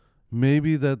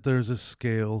 maybe that there's a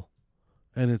scale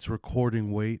and it's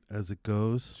recording weight as it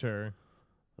goes. Sure.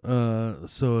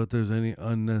 So if there's any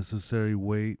unnecessary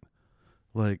weight,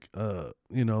 like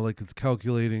it's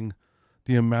calculating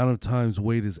the amount of times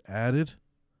weight is added,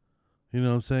 you know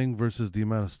what I'm saying, versus the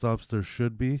amount of stops there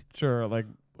should be. Sure, like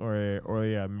or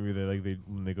yeah, maybe they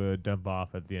when they go to dump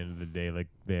off at the end of the day, like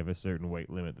they have a certain weight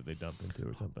limit that they dump into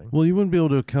or something. Well, you wouldn't be able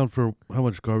to account for how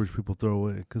much garbage people throw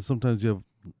away because sometimes you have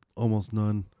almost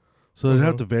none, so it'd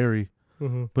have to vary.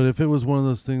 But if it was one of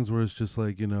those things where it's just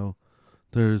like,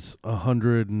 there's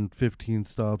 115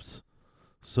 stops,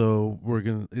 so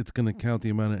it's gonna count the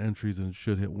amount of entries and it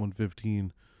should hit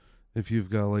 115. If you've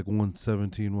got like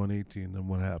 117, 118, then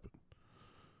what happened?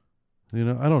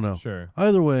 I don't know. Sure.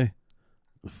 Either way,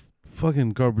 fucking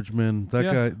garbage man. That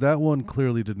guy, that one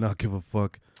clearly did not give a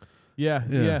fuck. Yeah.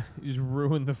 Yeah. You just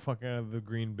ruined the fuck out of the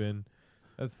green bin.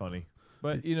 That's funny.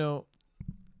 But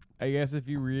I guess if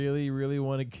you really, really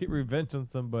want to get revenge on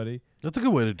somebody, That's a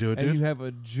good way to do it, and dude. you have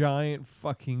a giant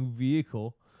fucking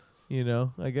vehicle,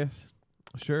 I guess,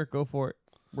 sure, go for it.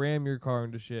 Ram your car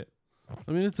into shit.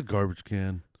 I mean, it's a garbage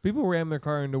can. People ram their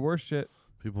car into worse shit,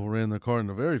 People ran their car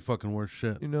into very fucking worse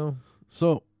shit.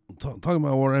 So, talking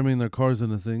about ramming their cars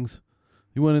into things,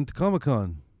 you went into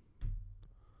Comic-Con.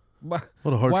 What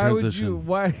a hard Why transition. would you?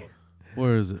 Why?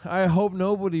 Where is it? I hope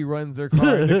nobody runs their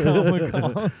car into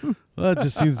Comic-Con. Well, that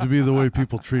just seems to be the way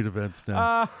people treat events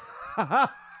now.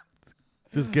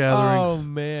 Just gatherings. Oh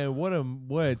man, what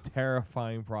a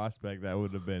terrifying prospect that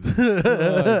would have been.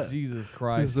 Oh, Jesus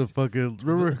Christ. It's a fucking,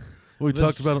 remember when we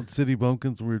talked about City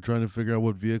Bumpkins when we were trying to figure out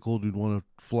what vehicle we'd want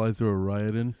to fly through a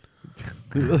riot in?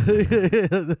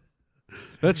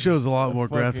 That shows a lot more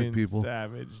graphic, Fucking people.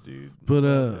 Savage, dude.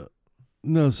 But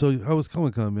no, so how was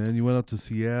Comic-Con, man? You went up to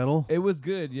Seattle? It was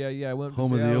good. Yeah. I went to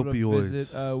Home of the Seattle to opioids.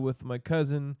 visit with my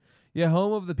cousin. Yeah,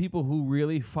 home of the people who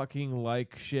really fucking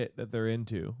like shit that they're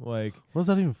into. Like, What does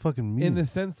that even fucking mean? in the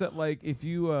sense that, like, if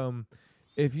you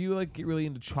like get really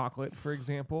into chocolate, for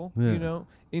example, Yeah.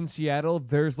 in Seattle,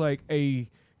 there's like a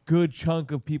good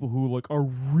chunk of people who like are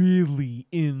really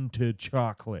into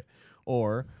chocolate.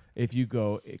 Or if you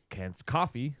go Kent's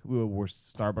Coffee, where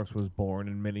Starbucks was born,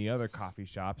 and many other coffee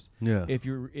shops. Yeah. If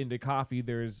you're into coffee,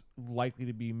 there's likely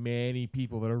to be many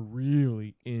people that are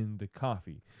really into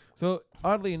coffee. So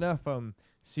oddly enough,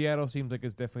 Seattle seems like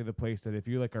it's definitely the place that if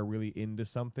you like are really into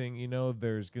something,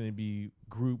 there's going to be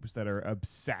groups that are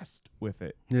obsessed with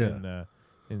it. Yeah.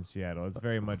 In Seattle, it's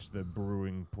very much the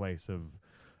brewing place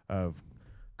of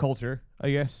culture,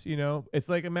 I guess. It's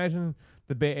like imagine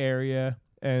the Bay Area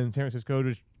and San Francisco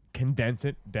just condense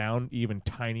it down even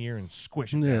tinier and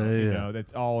squish it down. Yeah.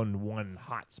 That's all in one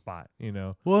hot spot.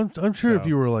 Well, I'm sure if So-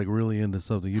 you were like really into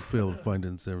something, you'd be able to find it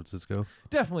in San Francisco.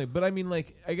 Definitely, but I mean,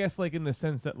 like, I guess, like, in the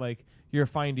sense that, like, you're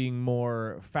finding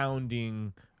more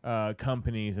founding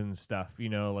companies and stuff. You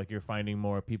know, like you're finding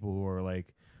more people who are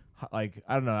like I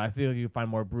don't know. I feel like you find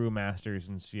more brewmasters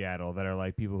in Seattle that are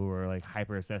like people who are like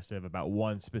hyper obsessive about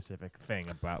one specific thing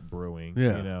about brewing.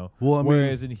 Yeah. You know, Well, I mean,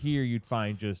 whereas in here you'd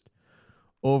find just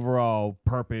overall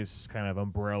purpose kind of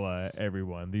umbrella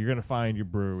everyone. You're gonna find your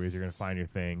breweries, you're gonna find your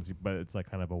things, but it's like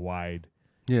kind of a wide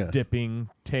yeah. dipping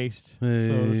taste, Yeah,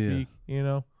 so yeah, to yeah. speak. You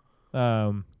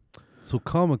know. So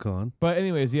Comic-Con. But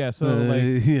anyways, yeah. So like.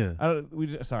 yeah. We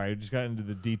just got into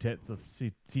the details of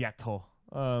Seattle.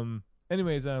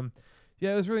 Anyways, yeah,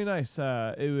 it was really nice.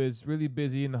 It was really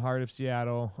busy in the heart of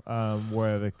Seattle,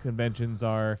 where the conventions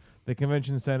are. The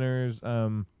convention centers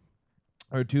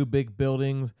are two big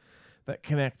buildings that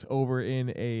connect over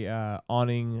in a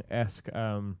awning-esque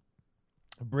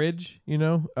bridge, you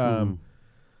know,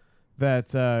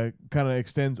 that kind of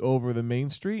extends over the main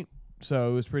street.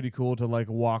 So it was pretty cool to like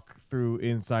walk through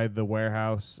inside the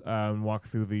warehouse, walk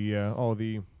through the all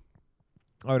the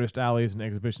artist alleys and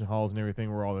exhibition halls and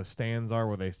everything where all the stands are,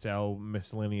 where they sell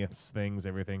miscellaneous things,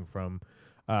 everything from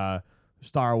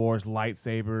Star Wars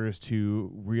lightsabers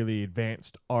to really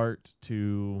advanced art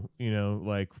to, you know,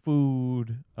 like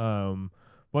food,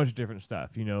 bunch of different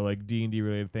stuff, you know, like D&D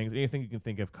related things, anything you can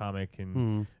think of, comic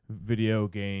and video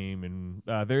game, and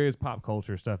there is pop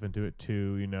culture stuff into it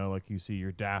too, you know, like you see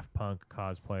your Daft Punk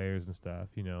cosplayers and stuff,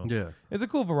 you know. Yeah. It's a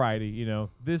cool variety, you know.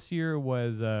 This year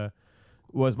was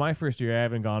my first year. I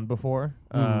haven't gone before.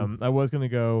 I was going to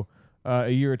go a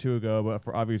year or two ago, but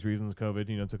for obvious reasons, COVID,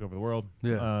 you know, took over the world.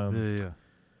 Yeah. Yeah.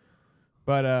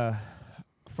 But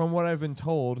from what I've been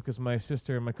told, because my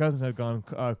sister and my cousin had gone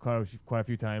quite a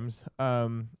few times,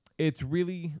 it's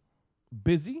really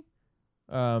busy.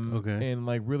 Okay. And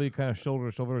like really kind of shoulder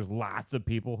to shoulder. There's lots of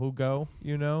people who go,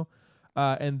 you know.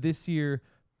 And this year,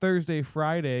 Thursday,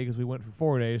 Friday, because we went for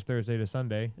 4 days, Thursday to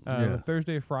Sunday.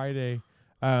 Thursday, Friday,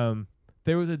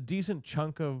 there was a decent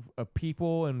chunk of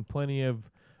people and plenty of.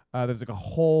 There's like a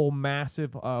whole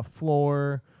massive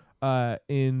floor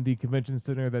in the convention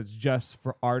center that's just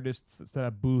for artists that set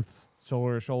up booths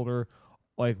shoulder to shoulder,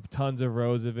 like tons of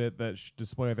rows of it that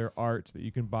display their art that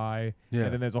you can buy. Yeah.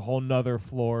 And then there's a whole nother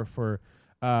floor for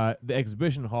the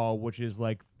exhibition hall, which is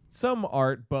like some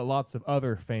art, but lots of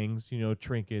other things, you know,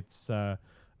 trinkets,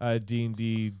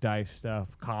 D&D dice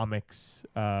stuff, comics,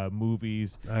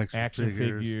 movies, action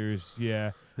figures,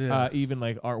 yeah. Even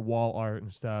like wall art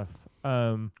and stuff.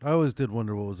 I always did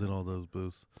wonder what was in all those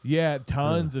booths. Yeah,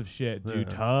 tons of shit, dude.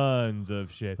 Tons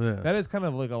of shit. Yeah. That is kind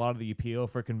of like a lot of the appeal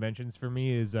for conventions for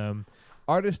me is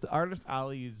artist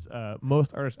alleys.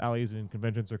 Most artist alleys and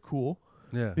conventions are cool.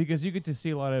 Yeah. Because you get to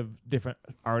see a lot of different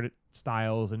art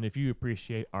styles, and if you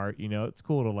appreciate art, you know, it's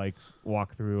cool to like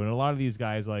walk through. And a lot of these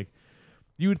guys, like,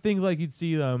 you would think like you'd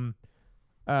see a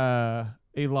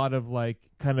lot of like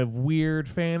kind of weird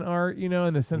fan art, you know,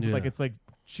 in the sense of like it's like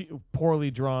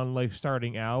poorly drawn, like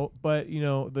starting out. But you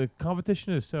know, the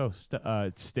competition is so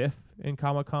stiff in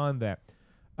Comic-Con that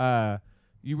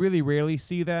you really rarely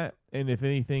see that. And if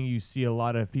anything, you see a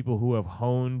lot of people who have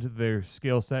honed their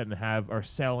skill set and are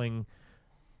selling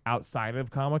outside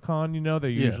of Comic-Con, you know, they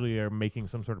usually are making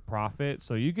some sort of profit.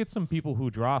 So you get some people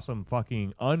who draw some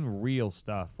fucking unreal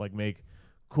stuff, like make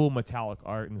cool metallic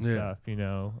art and stuff, you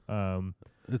know.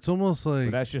 It's almost like...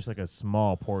 But that's just like a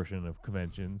small portion of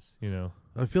conventions, you know.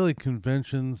 I feel like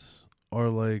conventions are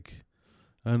like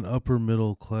an upper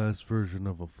middle class version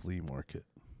of a flea market.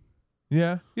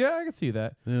 Yeah, I can see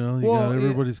that. You know, you got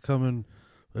everybody's coming,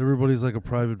 everybody's like a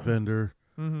private vendor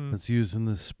that's using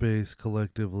this space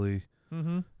collectively,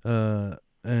 and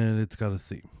it's got a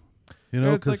theme. You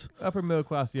know, it's like upper middle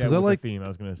class, with like, a theme, I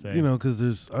was going to say. You know,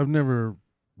 because I've never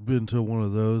been to one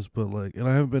of those, but like, and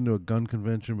I haven't been to a gun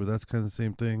convention, but that's kind of the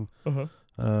same thing.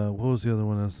 What was the other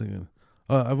one I was thinking?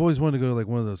 I've always wanted to go to like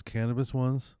one of those cannabis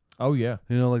ones. Oh yeah,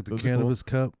 you know, like the those cannabis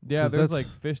cup. Yeah, there's like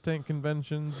fish tank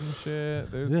conventions and shit.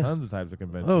 There's tons of types of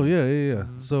conventions. Oh yeah.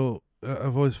 So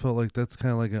I've always felt like that's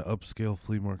kind of like an upscale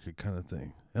flea market kind of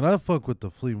thing, and I fuck with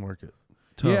the flea market.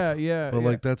 Tough. Yeah. But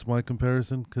like that's my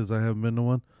comparison because I haven't been to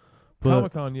one.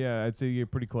 Comic-Con, I'd say you're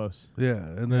pretty close. Yeah,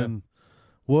 and then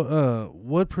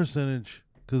what percentage?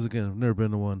 Because again, I've never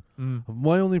been to one.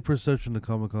 My only perception of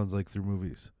Comic-Con is like through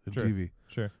movies and TV.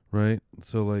 Sure. Right.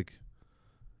 So like,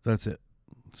 that's it.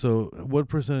 So what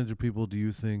percentage of people do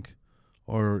you think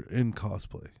are in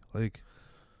cosplay? Like,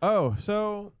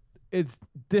 so it's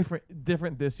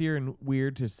different this year, and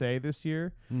weird to say this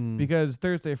year because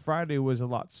Thursday, Friday was a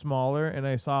lot smaller, and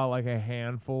I saw like a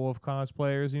handful of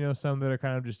cosplayers. You know, some that are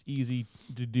kind of just easy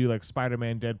to do, like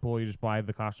Spider-Man, Deadpool. You just buy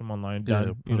the costume online,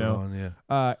 done. You know,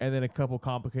 and then a couple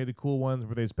complicated, cool ones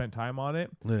where they spent time on it.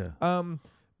 Yeah.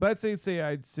 But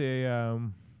I'd say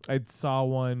I'd saw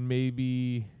one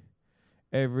maybe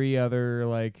every other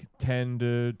like 10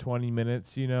 to 20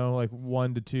 minutes, you know, like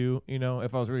 1 to 2, you know,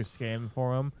 if I was really scanning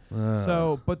for them.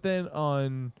 So, but then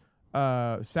on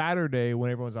Saturday when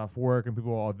everyone's off work and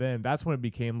people were all then, that's when it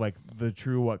became like the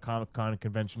true what Comic-Con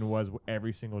convention was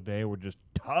every single day were just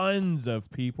tons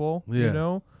of people, you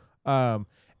know?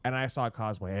 And I saw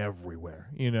cosplay everywhere,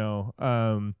 you know?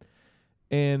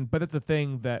 But that's the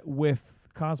thing that with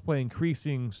cosplay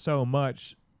increasing so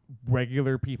much,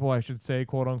 regular people, I should say,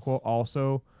 quote unquote,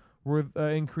 also were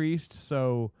increased.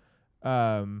 So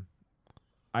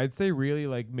I'd say really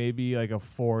like maybe like a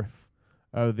fourth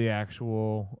of the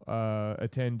actual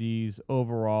attendees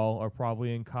overall are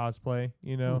probably in cosplay,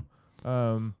 you know.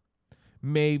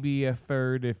 Maybe a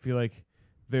third if you like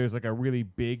there's like a really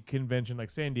big convention like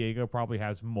San Diego probably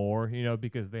has more, you know,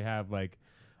 because they have like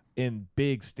in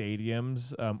big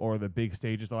stadiums or the big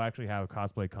stages, they'll actually have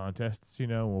cosplay contests, you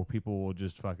know, where people will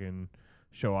just fucking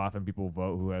show off and people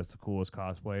vote who has the coolest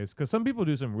cosplays. Because some people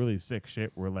do some really sick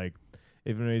shit where, like,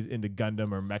 if anybody's into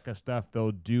Gundam or mecha stuff,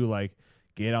 they'll do, like,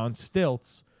 get on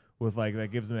stilts with, like,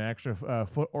 that gives them an extra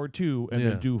foot or two and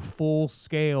then do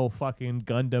full-scale fucking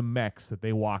Gundam mechs that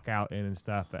they walk out in and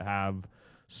stuff that have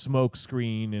smoke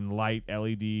screen and light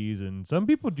LEDs, and some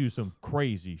people do some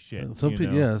crazy shit. Some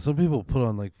people put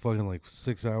on like fucking like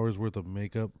 6 hours worth of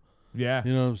makeup. Yeah,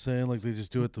 you know what I'm saying? Like they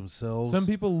just do it themselves. Some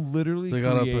people literally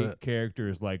create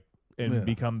characters like and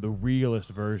become the realest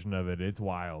version of it. It's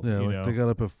wild. Yeah, you like know? they got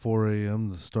up at 4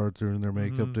 a.m. to start doing their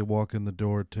makeup. They walk in the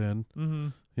door at 10.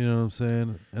 You know what I'm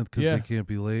saying? And because they can't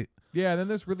be late. Yeah, and then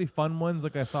there's really fun ones.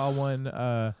 Like I saw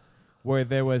one where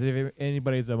there was, if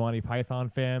anybody's a Monty Python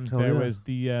fan, was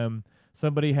the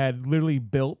somebody had literally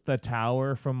built the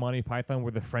tower from Monty Python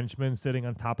with the Frenchman sitting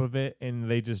on top of it, and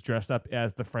they just dressed up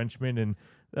as the Frenchman,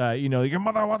 and you know, your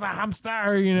mother was a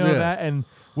hamster, you know that, and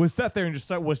was sat there and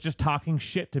was just talking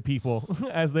shit to people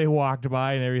as they walked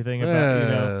by and everything.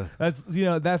 About,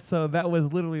 that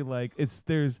was literally like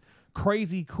there's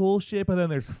crazy cool shit, but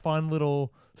then there's fun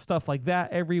little stuff like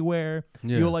that everywhere.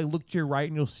 You'll like look to your right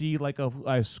and you'll see like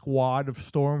a squad of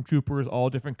stormtroopers, all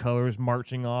different colors,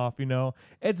 marching off. You know,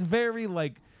 it's very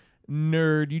like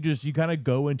nerd. You kind of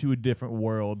go into a different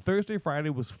world. Thursday, Friday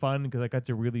was fun because I got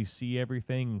to really see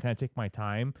everything and kind of take my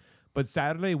time. But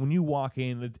Saturday, when you walk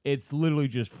in, it's literally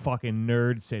just fucking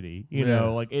nerd city. You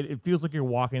know, like it feels like you're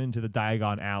walking into the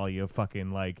Diagon Alley of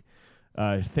fucking like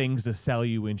things to sell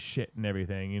you and shit and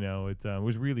everything. You know, it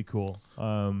was really cool.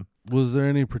 Was there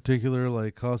any particular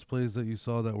like cosplays that you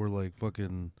saw that were like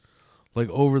fucking like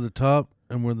over the top,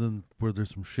 and were there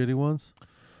some shitty ones?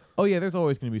 Oh yeah, there's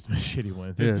always going to be some shitty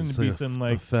ones. There's going to be some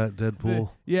like a fat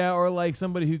Deadpool. Or like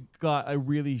somebody who got a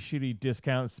really shitty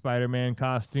discount Spider-Man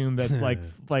costume that's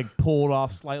like pulled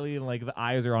off slightly, and like the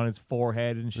eyes are on his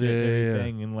forehead and shit and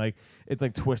everything, and like it's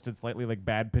like twisted slightly, like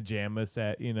bad pajama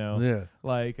set, you know. Yeah.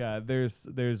 Like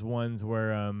there's ones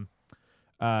where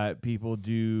people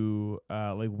do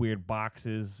like weird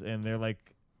boxes, and they're like,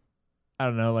 I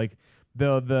don't know, like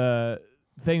the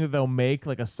thing that they'll make,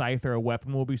 like a scythe or a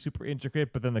weapon, will be super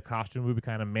intricate, but then the costume will be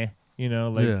kind of meh, you know,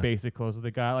 like basic clothes that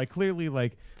they got. Like clearly,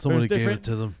 like somebody gave it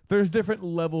to them. There's different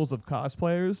levels of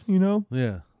cosplayers, you know.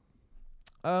 Yeah.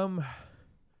 I'm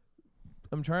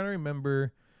trying to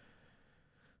remember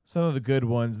some of the good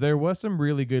ones. There was some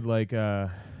really good like I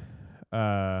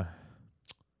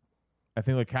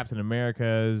think like Captain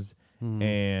America's,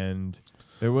 and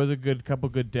there was a couple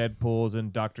good Deadpools,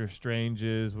 and Doctor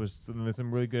Strange's there's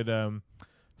some really good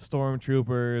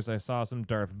Stormtroopers. I saw some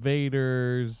Darth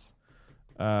Vaders.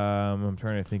 I'm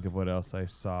trying to think of what else I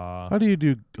saw. How do you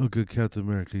do a good Captain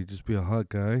America? You just be a hot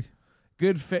guy?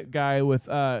 Good fit guy with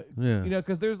you know,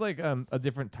 because there's like a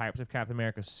different types of Captain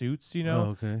America suits, you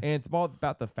know. And it's all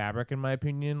about the fabric, in my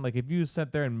opinion. Like if you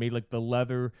sat there and made like the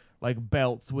leather like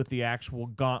belts with the actual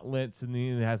gauntlets, and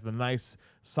then it has the nice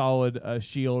solid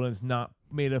shield, and it's not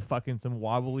made of fucking some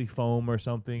wobbly foam or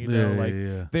something, you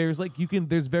know. There's like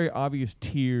there's very obvious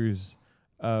tiers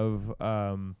of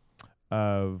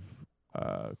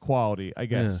quality, I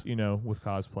guess, you know, with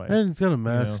cosplay. And he's got a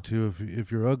mask too.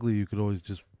 If you're ugly, you could always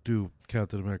just do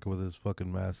Captain America with his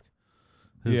fucking mask,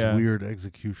 his weird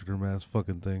executioner mask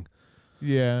fucking thing.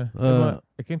 Yeah,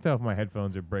 I can't tell if my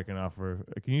headphones are breaking off, or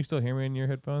can you still hear me in your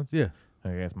headphones? Yeah,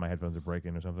 I guess my headphones are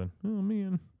breaking or something. Oh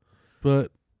man,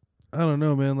 but I don't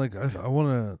know, man. Like I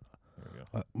want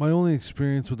to. My only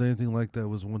experience with anything like that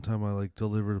was one time I like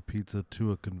delivered a pizza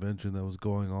to a convention that was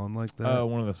going on like that. Oh,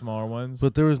 one of the smaller ones.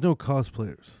 But there was no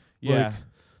cosplayers. Yeah, like,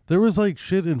 there was like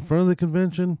shit in front of the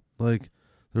convention, like.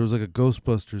 There was like a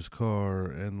Ghostbusters car,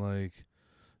 and like,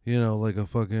 you know, like a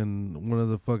fucking one of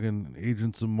the fucking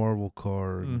Agents of Marvel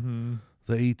car, and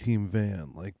the A-Team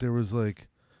van. Like there was like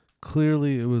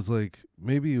clearly it was like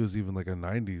maybe it was even like a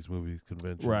 90s movie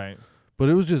convention. Right. But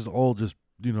it was just all just,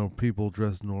 people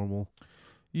dressed normal.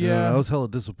 Yeah. I was hella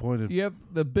disappointed. Yep,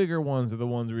 the bigger ones are the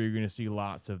ones where you're going to see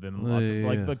lots of them.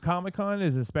 Like the Comic-Con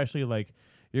is especially like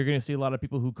you're going to see a lot of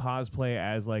people who cosplay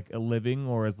as like a living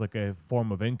or as like a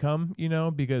form of income,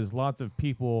 because lots of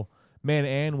people, men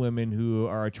and women who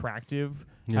are attractive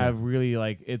have really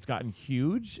like it's gotten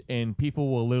huge, and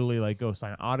people will literally like go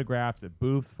sign autographs at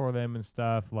booths for them and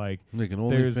stuff. Like making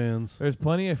OnlyFans. There's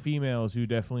plenty of females who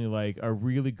definitely like are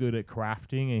really good at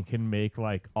crafting and can make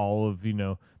like all of they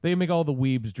can make all the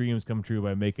weebs' dreams come true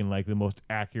by making like the most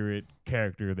accurate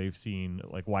character they've seen,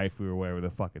 like waifu or whatever the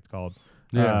fuck it's called.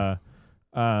 Yeah.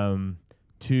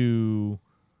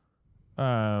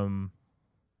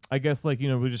 I guess like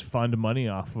we just fund money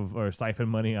off of or siphon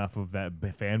money off of that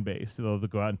fan base. So they'll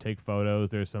go out and take photos.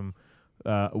 There's some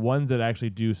ones that actually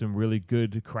do some really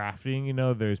good crafting.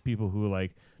 There's people who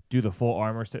like do the full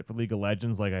armor set for League of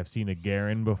Legends. Like I've seen a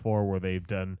Garen before where they've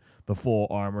done the full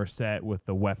armor set with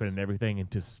the weapon and everything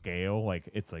into scale. Like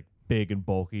it's like big and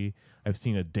bulky. I've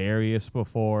seen a Darius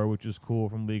before, which is cool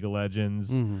from League of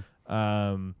Legends.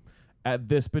 Mm-hmm. At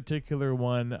this particular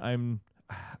one,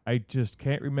 I just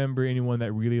can't remember anyone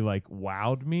that really like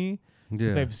wowed me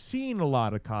because I've seen a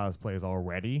lot of cosplays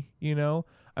already.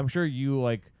 I'm sure you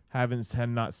like had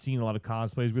not seen a lot of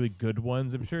cosplays, really good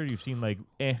ones. I'm sure you've seen like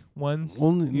ones.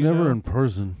 Well, never in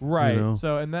person, right?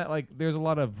 So and that like there's a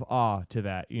lot of awe to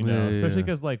that, especially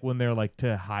because like when they're like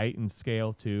to height and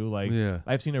scale too. Like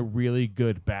I've seen a really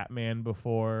good Batman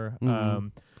before. Mm-hmm.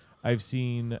 I've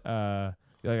seen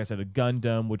like I said, a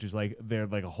Gundam, which is like they're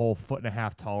like a whole 1.5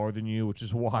 feet taller than you, which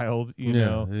is wild,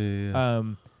 Yeah.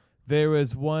 There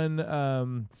was one,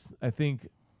 I think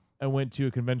I went to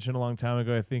a convention a long time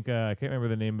ago. I think I can't remember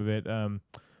the name of it,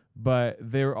 but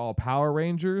they were all Power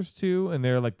Rangers too, and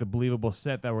they're like the believable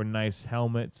set that were nice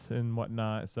helmets and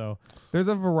whatnot. So there's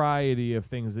a variety of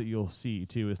things that you'll see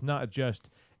too. It's not just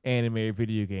anime or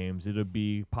video games. It'll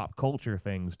be pop culture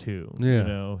things too.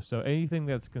 So anything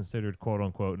that's considered quote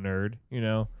unquote nerd,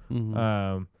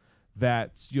 Mm-hmm.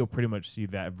 that's you'll pretty much see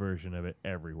that version of it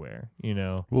everywhere.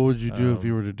 What would you do if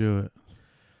you were to do it?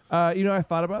 I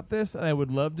thought about this, and I would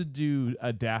love to do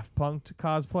a Daft Punk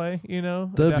cosplay.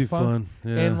 That'd be fun.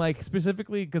 Yeah. And like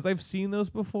specifically because I've seen those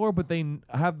before, but they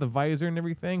have the visor and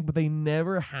everything, but they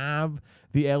never have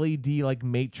the LED like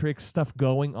matrix stuff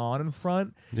going on in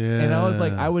front. Yeah. And I was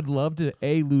like, I would love to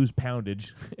lose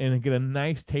poundage and get a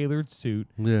nice tailored suit.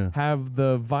 Yeah. Have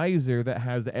the visor that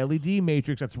has the LED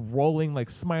matrix that's rolling like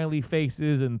smiley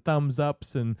faces and thumbs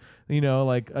ups and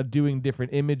like doing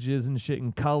different images and shit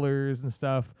and colors and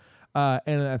stuff.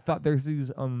 And I thought there's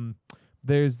these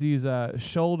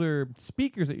shoulder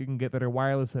speakers that you can get that are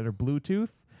wireless that are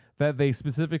Bluetooth that they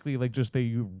specifically like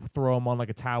you throw them on like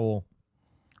a towel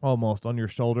almost on your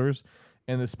shoulders,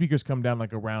 and the speakers come down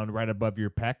like around right above your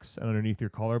pecs and underneath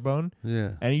your collarbone.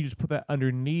 Yeah. And you just put that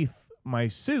underneath my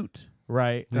suit,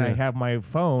 right? And I have my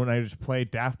phone. I just play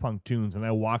Daft Punk tunes, and I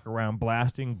walk around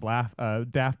blasting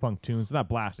Daft Punk tunes. Not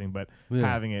blasting, but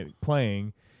having it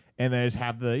playing. And then I just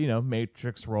have the,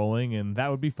 matrix rolling, and that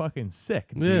would be fucking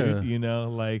sick, dude.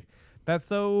 Like that's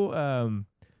so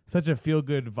such a feel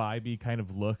good vibey kind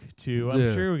of look too.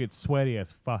 I'm sure it would get sweaty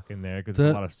as fuck in there because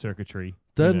there's a lot of circuitry.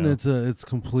 And it's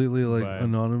completely like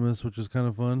anonymous, which is kind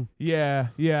of fun. Yeah,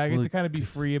 I get to kind of be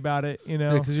free about it,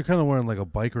 Yeah, because you're kind of wearing like a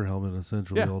biker helmet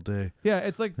essentially all day. Yeah,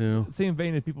 it's like the same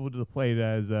vein as people would play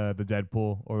as the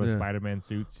Deadpool or the Spider-Man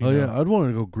suits. Yeah, I'd want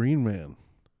to go Green Man.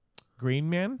 Green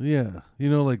Man? Yeah,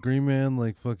 like Green Man,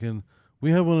 like fucking. We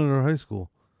had one at our high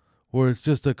school, where it's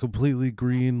just a completely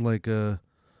green, like the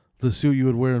suit you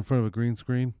would wear in front of a green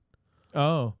screen.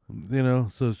 Oh.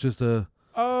 So it's just a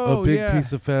big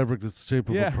piece of fabric that's the shape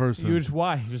of a person. You just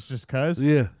why? Just cause?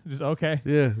 Yeah. Just okay.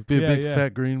 Yeah. Be a big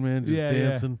fat green man just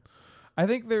dancing. I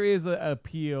think there is an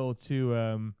appeal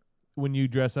to when you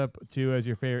dress up too as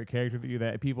your favorite character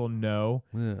that people know.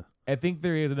 Yeah. I think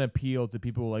there is an appeal to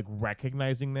people like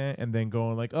recognizing that and then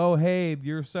going like, "Oh, hey,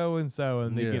 you're so and so,"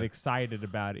 and they get excited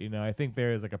about it. I think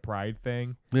there is like a pride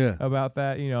thing. About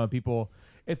that. And people.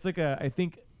 It's like I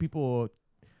think people.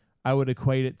 I would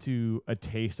equate it to a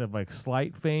taste of like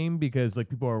slight fame because like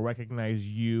people will recognize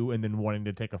you and then wanting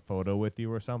to take a photo with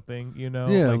you or something.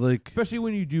 Yeah, like especially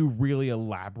when you do really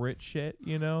elaborate shit.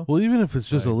 Well, even if it's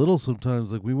just a little,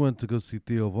 sometimes like we went to go see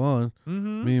Theo Von,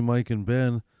 me, Mike, and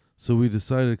Ben. So we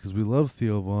decided, because we love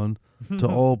Theo Von, to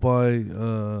all buy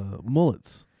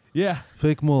mullets. Yeah.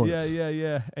 fake mullets.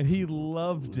 Yeah. And he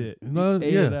loved it. He Not-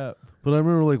 ate yeah. it up. But I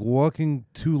remember like walking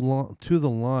to the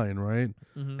line, right?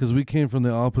 Mhm. Because we came from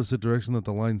the opposite direction that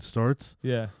the line starts,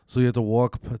 Yeah. so you had to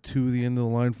walk to the end of the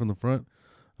line from the front.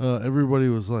 Everybody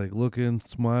was like looking,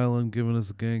 smiling, giving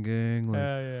us a gang, like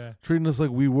Yeah. treating us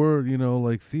like we were,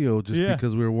 like Theo, just Yeah.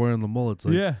 because we were wearing the mullets.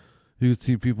 Like, Yeah. you could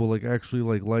see people like actually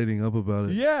like lighting up about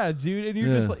it. Yeah, dude, and you're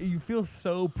Yeah. just like you feel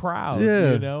so proud,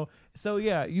 Yeah. So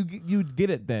yeah, you get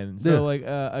it then. So Yeah. like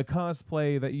a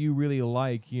cosplay that you really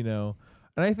like,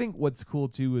 And I think what's cool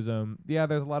too is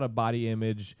there's a lot of body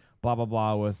image blah blah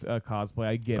blah with cosplay.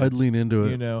 I get it. I'd lean into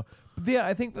it. But yeah,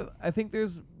 I think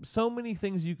there's so many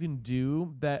things you can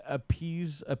do that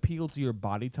appeal to your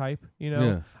body type,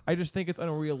 Yeah. I just think it's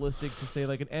unrealistic to say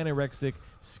like an anorexic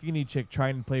skinny chick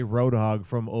trying to play Roadhog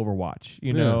from Overwatch,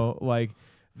 like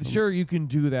sure you can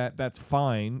do that, that's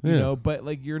fine, Yeah. but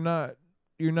like you're not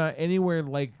anywhere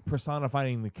like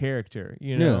personifying the character,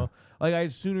 Yeah. Like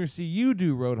I'd sooner see you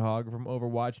do Roadhog from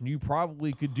Overwatch, and you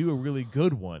probably could do a really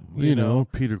good one,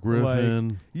 Peter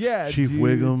Griffin, yeah, Chief dude,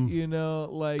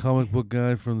 Wiggum, like comic book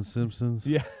guy from The Simpsons.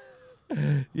 yeah.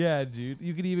 Yeah, dude.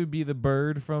 You could even be the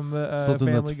bird from the Something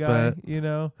Family that's Guy, fat.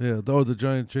 Yeah. Oh, the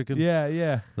giant chicken.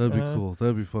 Yeah. That'd be Uh-huh. cool.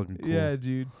 That'd be fucking cool. Yeah,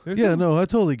 dude. There's Yeah, some- no, I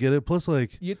totally get it. Plus,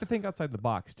 like, You have to think outside the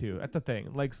box too. That's the thing.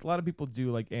 Like a lot of people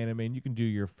do like anime, and you can do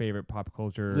your favorite pop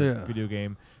culture Yeah. video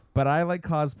game. But I like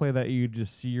cosplay that you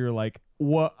just see. You're like,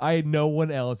 what? No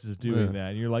one else is doing Yeah. that,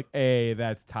 and you're like, hey,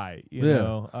 that's tight. You Yeah.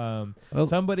 know. I'll-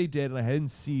 Somebody did, and I didn't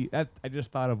see that. I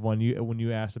just thought of one when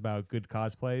you asked about good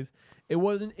cosplays. It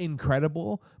wasn't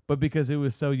incredible, but because it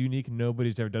was so unique,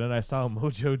 nobody's ever done it. I saw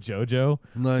Mojo Jojo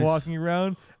nice. walking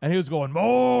around, and he was going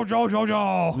Mojo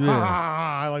Jojo,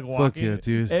 Yeah. like Fuck walking. yeah,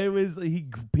 dude. It was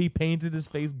he painted his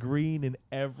face green and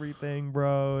everything,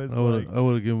 bro. It's I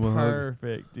would have given him a hug.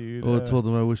 perfect, dude. I would have told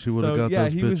him I wish he would have so got yeah,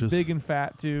 those he bitches. was big and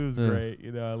fat too. It was Yeah.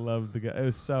 great. I loved the guy. It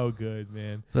was so good,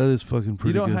 man. That is fucking pretty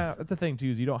you don't good. have. That's the thing too.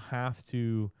 Is you don't have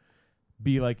to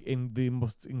be like in the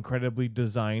most incredibly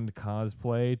designed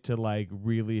cosplay to like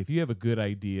really. If you have a good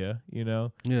idea, Yeah.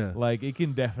 like it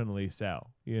can definitely sell.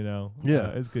 Yeah.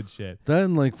 It's good shit. That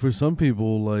and like for some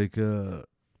people, like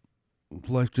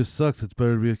life just sucks. It's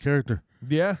better to be a character.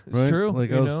 Yeah, it's Right? true. Like,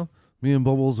 you know. Me and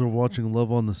Bubbles are watching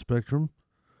Love on the Spectrum,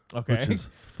 Okay. which is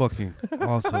fucking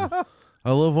awesome.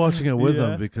 I love watching it with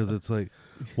Yeah. him because it's like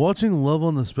watching Love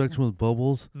on the Spectrum with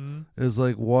Bubbles Mm. is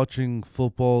like watching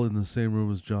football in the same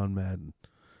room as John Madden.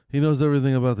 He knows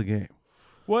everything about the game.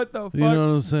 What the fuck? You know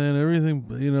what I'm saying? Everything,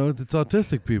 it's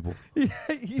autistic people. Yeah,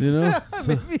 You know?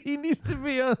 maybe he needs to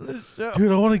be on the show.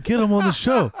 Dude, I want to get him on the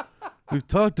show. We've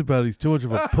talked about it. He's too much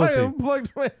of a I pussy.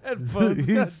 unplugged my headphones. God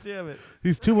He's- damn it.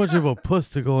 He's too much of a puss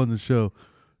to go on the show.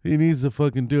 He needs to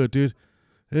fucking do it, dude.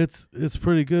 It's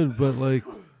pretty good, but like,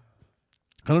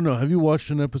 I don't know. Have you watched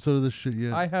an episode of this shit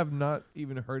yet? I have not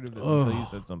even heard of this until you Oh.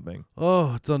 said something.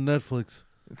 Oh, it's on Netflix.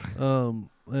 And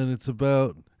it's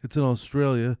in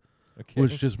Australia, Okay.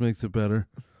 which just makes it better.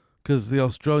 Because the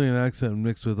Australian accent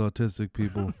mixed with autistic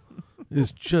people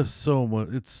is just so much.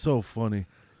 It's so funny.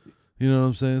 You know what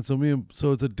I'm saying?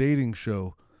 So it's a dating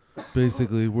show,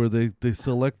 basically, where they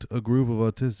select a group of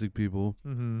autistic people,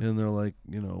 Mm-hmm. and they're like,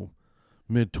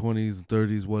 mid-20s,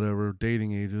 30s, whatever,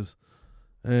 dating ages.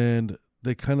 And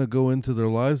they kind of go into their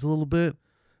lives a little bit,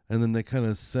 and then they kind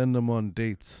of send them on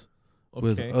dates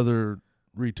with Okay. other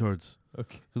retards.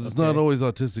 Okay. Because it's not always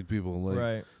autistic people. Like,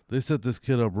 right. they set this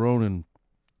kid up, Ronan,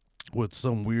 with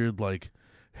some weird, like,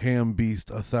 ham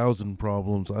beast, 1,000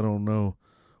 problems. I don't know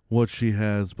what she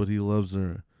has, but he loves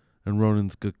her. And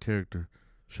Ronan's good character.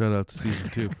 Shout out to season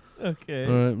 2. Okay.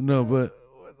 All right, no, but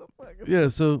What the fuck is yeah,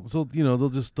 so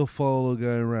they'll follow the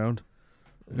guy around,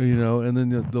 and then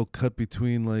they'll cut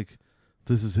between like,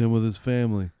 this is him with his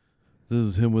family, this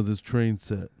is him with his train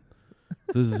set,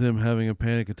 this is him having a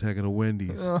panic attack at a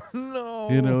Wendy's. Oh,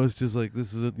 no. It's just like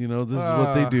this is it. This is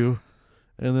what they do,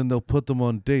 and then they'll put them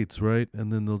on dates, right?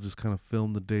 And then they'll just kind of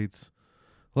film the dates,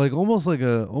 like almost like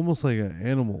an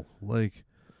animal, like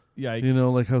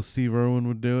Yikes. like how Steve Irwin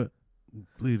would do it.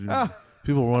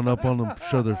 People run up on them,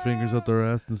 shove their fingers up their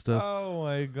ass and stuff. Oh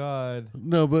my god.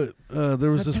 No, but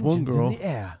there was this one girl.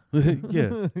 Yeah.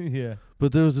 Yeah, Yeah.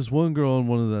 but there was this one girl on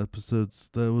one of the episodes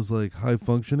that was like high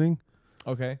functioning.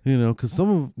 Okay. Because some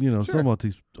of Sure. some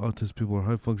autistic people are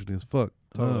high functioning as fuck.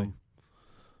 Totally.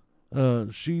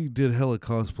 She did hella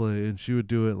cosplay, and she would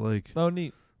do it like Oh,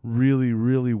 neat. really,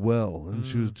 really well, and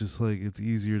she was Mm. just like, it's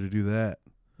easier to do that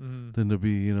Mm-hmm. than to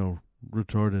be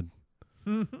retarded.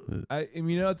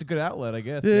 It's a good outlet, I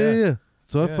guess. Yeah.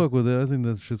 So I Yeah. fuck with it. I think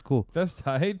that shit's cool. That's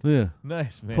tight. Yeah.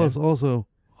 Nice, man. Plus, also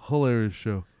hilarious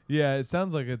show. Yeah, it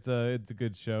sounds like it's a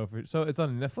good show. So it's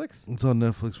on Netflix? It's on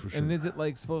Netflix for sure. And is it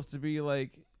like supposed to be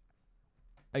like,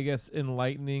 I guess,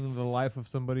 enlightening the life of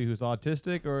somebody who's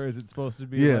autistic, or is it supposed to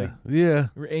be like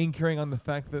anchoring on the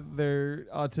fact that they're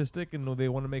autistic and they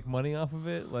want to make money off of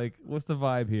it? Like, what's the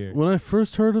vibe here? When I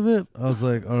first heard of it, I was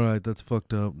like, all right, that's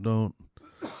fucked up. Don't.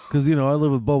 Because, I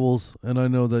live with Bubbles, and I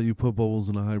know that you put Bubbles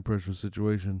in a high-pressure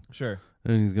situation, Sure.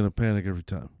 and he's going to panic every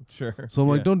time. Sure. So I'm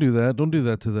like, don't do that. Don't do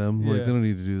that to them. Like, Yeah. they don't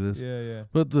need to do this. Yeah, yeah.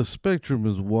 But the spectrum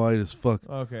is wide as fuck.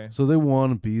 Okay. So they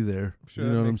want to be there. Sure, You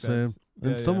know that what I'm makes saying? sense.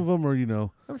 And Yeah, some yeah. of them are,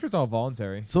 I'm sure it's all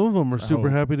voluntary. some of them are I super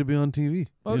hope. happy to be on TV.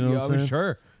 Oh, you know yeah, what I'm saying?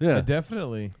 sure. Yeah.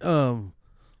 Definitely.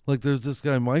 Like there's this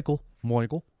guy, Michael.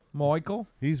 Michael?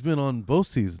 He's been on both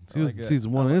seasons. He I was like it.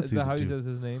 season 1 and Is that season how 2. he says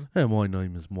his name? Hey, my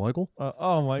name is Michael.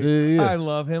 Oh my! Yeah. I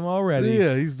love him already.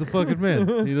 Yeah, he's the fucking man.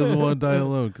 He doesn't want to die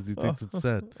alone because he thinks it's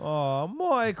sad. Oh,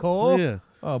 Michael. Yeah.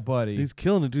 Oh, buddy. He's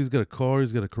killing it, dude. He's got a car.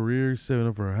 He's got a career. He's saving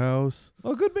up for a house.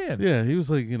 Oh, good man. Yeah, he was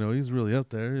like, he's really up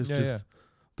there. It's just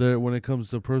that when it comes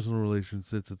to personal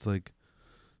relationships, it's like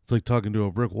talking to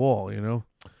a brick wall,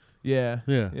 Yeah.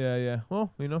 Yeah. Yeah. Yeah.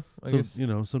 Well, I So,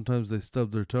 guess. sometimes they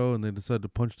stub their toe and they decide to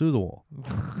punch through the wall.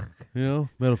 Just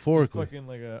Metaphorically. fucking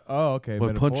like a. Oh, okay.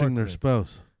 By punching their metaphorically.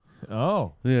 spouse.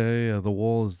 Oh. Yeah. The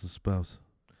wall is the spouse.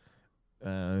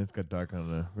 It's got dark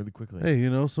on really quickly.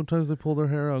 Hey, sometimes they pull their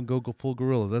hair out and go full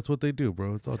gorilla. That's what they do,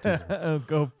 bro. It's autism.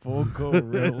 Go full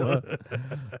gorilla.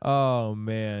 Oh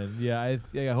man, yeah.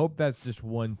 I hope that's just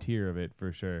one tier of it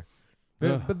for sure.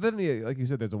 But then, like you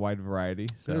said, there's a wide variety.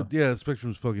 So Yeah, the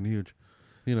spectrum's fucking huge.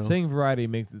 saying variety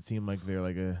makes it seem like they're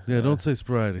like a. Yeah, don't say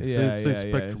sporadic. Yeah, say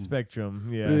yeah, spectrum. yeah. Spectrum.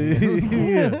 Yeah.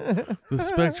 Yeah. The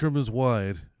spectrum is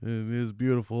wide. It is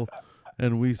beautiful,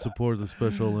 and we support the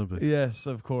Special Olympics. Yes,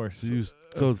 of course. Use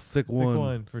code thick Pick one.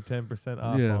 one for 10%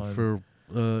 off. Yeah, on for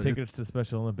tickets to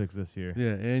Special Olympics this year.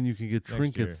 yeah, and you can get Next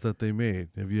trinkets year. that they made.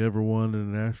 Have you ever wanted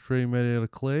an ashtray made out of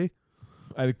clay?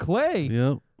 Out of clay.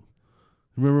 Yep.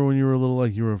 Remember when you were a little,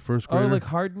 like you were a first Oh, grader? like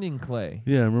hardening clay.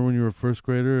 Yeah, remember when you were a first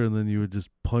grader and then you would just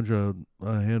punch a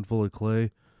handful of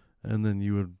clay, and then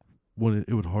you would when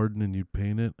it would harden and you'd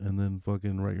paint it and then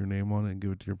fucking write your name on it and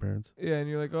give it to your parents. Yeah, and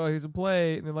you're like, oh, here's a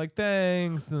plate, and they're like,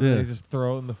 thanks, and then Yeah. they just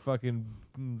throw it in the fucking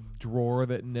drawer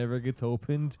that never gets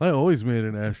opened. I always made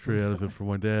an ashtray out of it for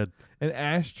my dad. An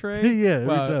ashtray. Yeah, every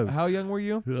Wow, time. How young were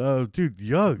you? Dude,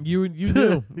 young. You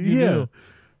knew. You Yeah. knew.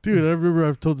 Dude, I remember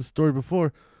I've told this story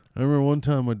before. I remember one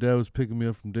time my dad was picking me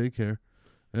up from daycare,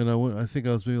 and I think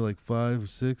I was maybe like 5 or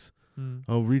 6. Mm.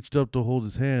 I reached up to hold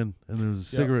his hand, and there was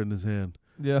a Yep. cigarette in his hand,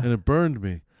 Yeah. and it burned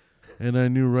me. And I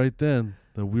knew right then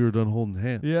that we were done holding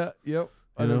hands. Yeah. Yep.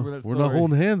 I You know, remember that we're story. not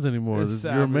holding hands anymore. It's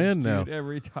You're a man savage, now. dude,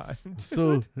 every time.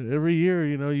 So every year,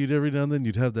 you'd every now and then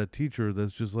you'd have that teacher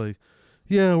that's just like,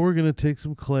 yeah, we're gonna take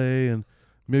some clay and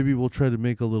maybe we'll try to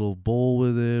make a little bowl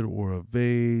with it or a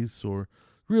vase or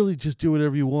really just do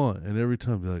whatever you want. And every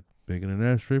time, be like, making an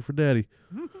ashtray for daddy.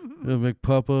 Make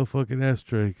Papa a fucking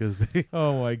ashtray because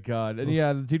Oh my god! And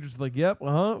yeah, the teacher's like, "Yep,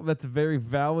 that's a very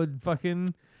valid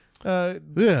fucking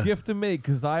yeah. gift to make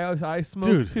because I smoke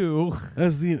Dude, too.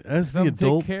 As the Come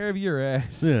adult, take care of your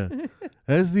ass." yeah,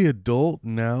 as the adult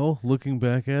now looking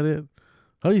back at it,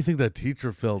 how do you think that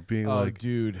teacher felt being Oh, like,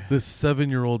 dude. this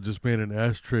 7-year-old just made an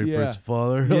ashtray for Yeah. his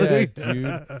father? Yeah, Like-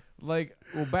 dude. Like,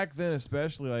 well, back then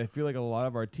especially, I feel like a lot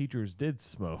of our teachers did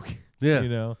smoke. Yeah, You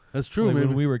know, that's true. like maybe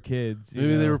when we were kids.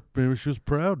 maybe she was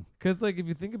proud. Because, like, if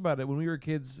you think about it, when we were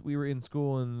kids, we were in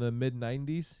school in the mid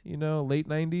 '90s. Late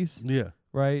 '90s. Yeah,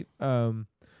 Right.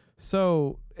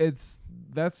 So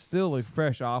that's still like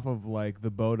fresh off of like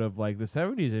the boat of like the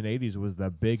 70s and 80s was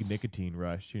the big nicotine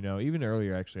rush. Even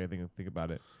earlier actually. I think about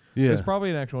it. yeah. It's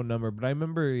probably an actual number, but I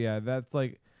remember that's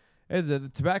like as the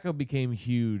tobacco became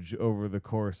huge over the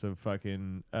course of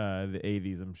fucking the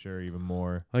 80s. I'm sure even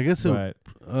more. I guess But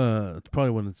it's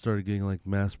probably when it started getting like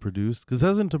mass produced. Because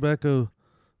hasn't tobacco?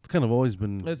 It's kind of always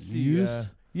been let's see. used.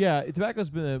 Yeah, tobacco's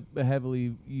been a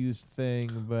heavily used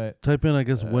thing, but Type in, I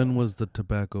guess, when was the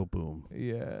tobacco boom?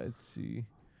 yeah, let's see.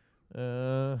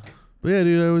 But yeah,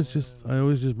 dude, I always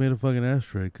just made a fucking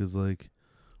ashtray because, like,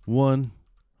 one,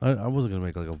 I wasn't gonna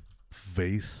make like a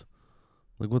vase.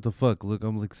 Like, what the fuck? Look,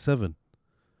 I'm like 7.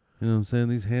 You know what I'm saying?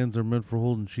 These hands are meant for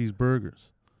holding cheeseburgers.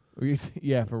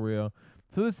 Yeah, for real.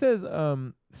 So this says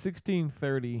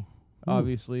 1630,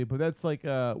 obviously, but that's like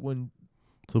when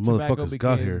So tobacco motherfuckers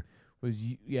got became- here.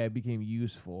 it became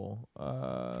useful.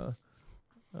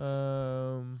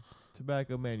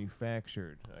 Tobacco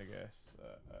manufactured, I guess.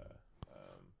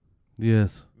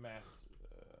 Yes. Mass.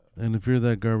 And if you're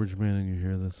that garbage man and you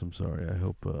hear this, I'm sorry. I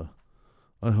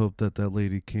hope that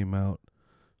lady came out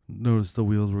noticed the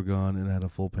wheels were gone and had a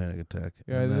full panic attack.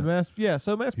 Yeah, And the that- mass. Yeah,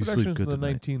 so mass you sleep production is good from the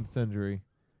tonight. 19th century.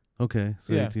 okay,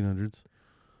 so Yeah. 1800s.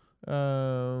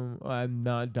 I'm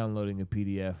not downloading a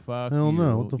PDF. Fuck Hell you.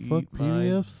 no, what the fuck, Eat my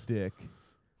PDFs? dick.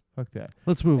 Fuck that.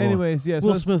 Let's move on. Anyways, yeah. So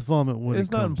Will it's, Smith vomit when it's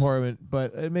he not comes. important,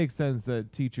 but it makes sense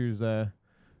that teachers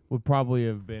would probably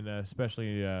have been,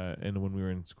 especially when we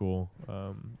were in school,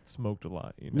 smoked a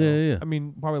lot. You know? Yeah. I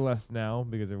mean, probably less now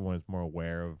because everyone is more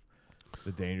aware of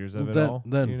the dangers of it that all.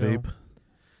 that you and know? vape.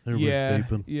 Everybody's Yeah,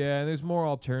 vaping. yeah. And there's more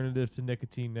alternatives to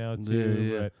nicotine now too.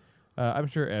 Yeah. But I'm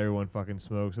sure everyone fucking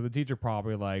smokes. So the teacher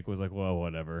probably was like, well,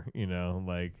 whatever. You know,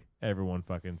 like everyone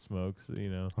fucking smokes.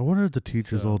 You know, I wonder if the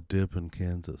teachers So- all dip in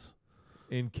Kansas.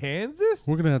 in Kansas.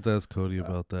 We're gonna have to ask Cody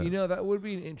about that. You know, that would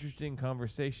be an interesting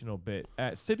conversational bit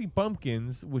at City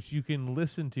Bumpkins, which you can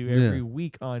listen to every Yeah.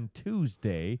 week on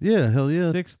Tuesday, yeah, hell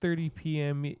yeah. 6:30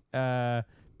 p.m.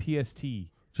 PST.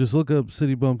 Just look up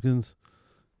City Bumpkins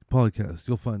podcast.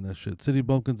 You'll find that shit.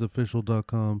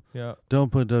 CityBumpkinsOfficial.com. Yeah. Don't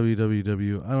put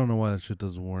www. I don't know why that shit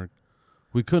doesn't work.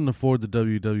 We couldn't afford the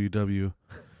www.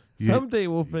 Someday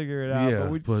we'll figure it out, yeah,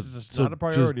 but but it's just so not a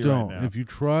priority just don't. right now. If you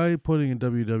try putting in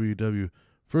www,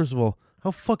 first of all, how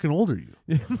fucking old are you?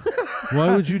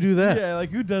 Why would you do that? Yeah,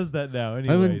 like who does that now? I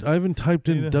Anyways, haven't typed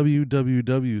in You know?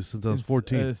 www since I was It's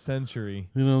 14. A century.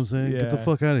 You know what I'm saying? Get the Yeah.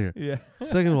 fuck out of here. Yeah.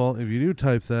 Second of all, if you do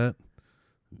type that,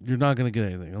 you're not going to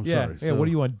get anything. I'm yeah. sorry. Yeah. So, What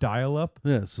do you want? Dial up?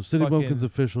 Yeah, so Fucking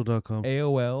citybumpkinsofficial.com.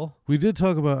 AOL? We did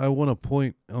talk about, I won a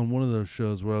point on one of those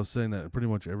shows where I was saying that pretty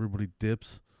much everybody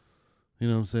dips. You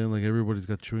know what I'm saying? Like everybody's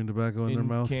got chewing tobacco in their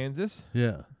mouth. Kansas?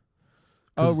 Yeah.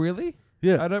 Oh, 'Cause- really?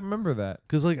 Yeah. I don't remember that.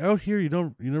 Because like out here, you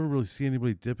never really see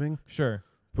anybody dipping. Sure.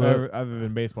 But Other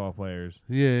than baseball players.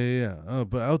 yeah.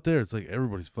 But out there, it's like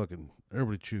everybody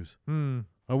chews.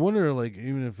 I wonder, like,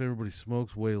 even if everybody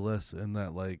smokes way less, and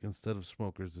that, like, instead of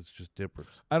smokers, it's just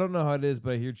dippers. I don't know how it is,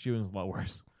 but I hear chewing's a lot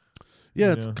worse. Yeah,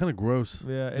 You it's know? kind of gross.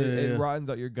 Yeah, it rottens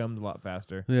out your gums a lot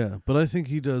faster. Yeah, but I think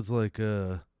he does like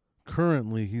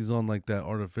currently he's on like that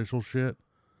artificial shit.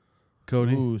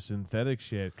 Cody. Ooh, synthetic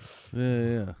shit.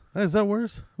 Yeah. Hey, is that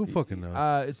worse? Who fucking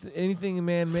knows? It's anything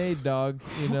man-made, dog.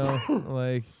 You know,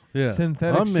 like yeah.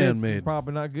 synthetic I'm shit's man-made.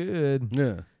 probably not good.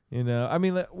 Yeah. You know, I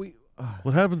mean, like,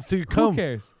 What happens to your who cum?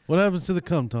 cares? What happens to the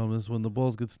cum, Thomas, when the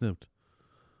balls get snipped?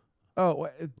 Oh,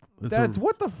 It's that's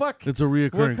what the fuck? It's a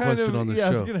reoccurring What kind question of, on the yeah, I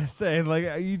was show. gonna say, like,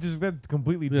 that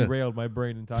completely Yeah. derailed my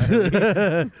brain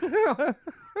entirely.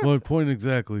 My point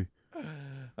exactly.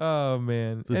 Oh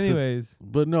man. The Anyways,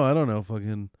 But no, I don't know.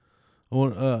 Fucking.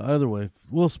 Either way,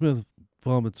 Will Smith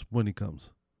vomits when he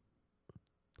comes.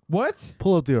 what?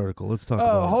 Pull up the article. Let's talk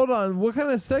about Oh, hold on. What kind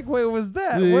of segue was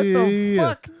that? Yeah, What the yeah.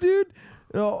 fuck, dude?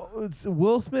 Oh, it's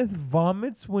Will Smith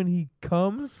vomits when he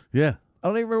comes. it. Yeah. I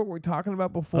don't even remember what we were talking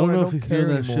about before. I don't know I if don't he's care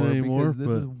doing that shit anymore, because this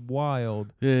but- is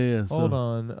wild. Yeah. Hold So,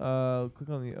 on. Click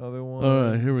on the other one.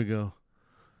 all right, here we go.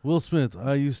 Will Smith,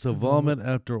 I used to vomit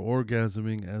after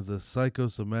orgasming as a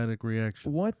psychosomatic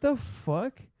reaction. What the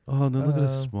fuck? Oh, and then look at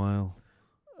his Uh, smile.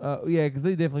 Yeah, because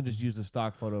they definitely just used a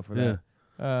stock photo for Yeah.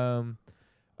 that.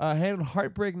 Handled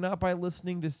heartbreak not by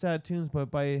listening to sad tunes,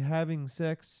 but by having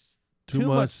sex, Too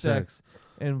much sex.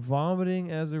 and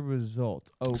vomiting as a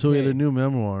result. Okay. So he had a new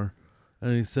memoir,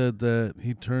 and he said that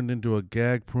he turned into a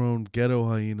gag-prone ghetto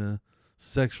hyena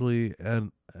sexually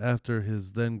and after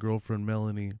his then-girlfriend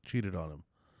Melanie cheated on him.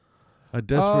 A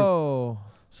desperate... Oh.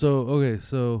 So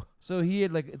he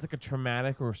had it's like a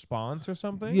traumatic response or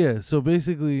something? yeah, so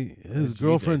basically his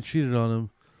girlfriend Jesus. cheated on him.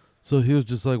 So he was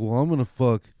just like, well, I'm going to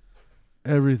fuck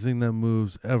everything that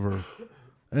moves ever.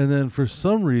 And then for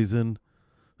some reason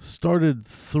started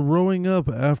throwing up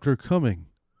after coming.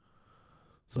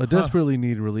 So I desperately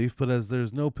need relief, but as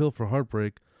there's no pill for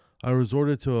heartbreak, I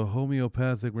resorted to a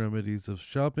homeopathic remedies of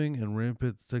shopping and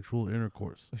rampant sexual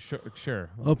intercourse.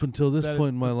 Sure. Up until this That-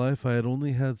 point in my life, I had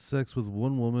only had sex with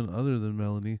one woman other than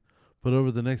Melanie, but over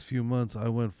the next few months, I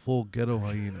went full ghetto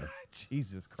hyena.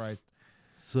 Jesus Christ.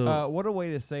 So What a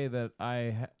way to say that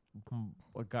I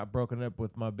got broken up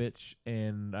with my bitch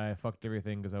and I fucked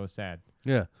everything because I was sad.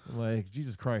 yeah, Like,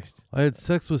 Jesus Christ. I had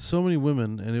sex with so many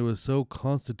women, and it was so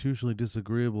constitutionally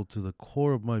disagreeable to the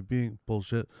core of my being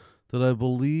bullshit that I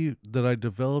believe that I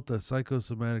developed a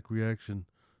psychosomatic reaction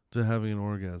to having an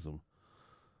orgasm.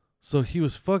 So he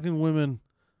was fucking women,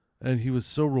 and he was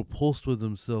so repulsed with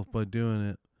himself by doing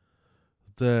it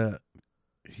that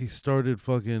he started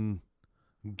fucking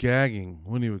gagging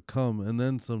when he would come, and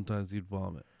then sometimes he'd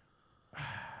vomit.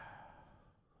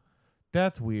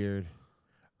 That's weird.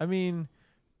 I mean,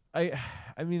 I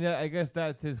guess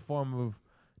that's his form of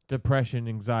depression,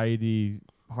 anxiety,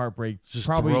 heartbreak. Just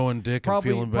probably, throwing dick and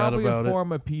feeling bad probably about a it.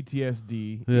 form of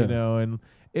PTSD, Yeah. you know, and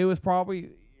it was probably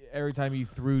every time he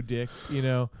threw dick, you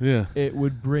know, Yeah. it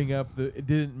would bring up it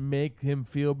didn't make him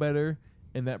feel better,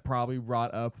 and that probably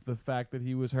brought up the fact that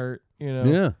he was hurt, you know.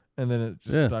 Yeah. And then it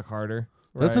just stuck harder.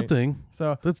 That's a right? thing.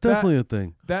 So That's definitely a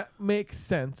thing. that makes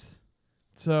sense.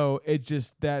 So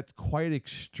that's quite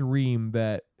extreme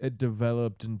that it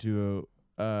developed into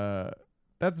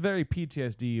that's very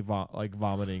PTSD like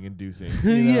vomiting inducing. You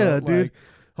know? Yeah, dude. Like,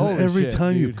 holy every shit,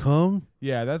 time you dude. come,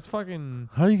 Yeah, that's fucking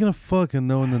how are you gonna fuck and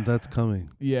knowing that that's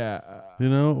coming? yeah. You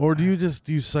know, or do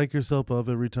you psych yourself up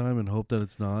every time and hope that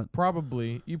it's not?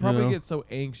 Probably. You probably know? get so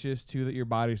anxious too that your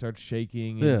body starts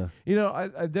shaking. And, Yeah. You know,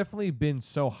 I've definitely been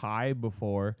so high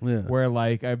before Yeah. where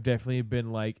like I've definitely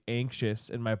been like anxious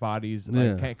and my body's like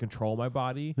Yeah. can't control my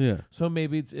body. Yeah. So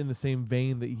maybe it's in the same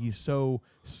vein that he's so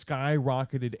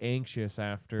skyrocketed anxious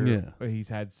after he's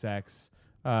had sex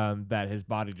that his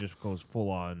body just goes full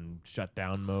on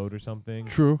shutdown mode or something.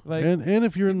 True. Like, and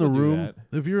if you're in the people do room,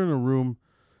 that. if you're in a room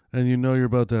and you know you're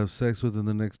about to have sex within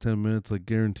the next 10 minutes, like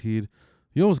guaranteed,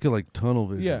 you almost get like tunnel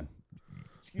vision. Yeah.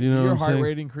 You know your what I'm heart saying?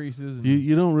 rate increases. And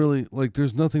You don't really like.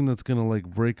 There's nothing that's gonna like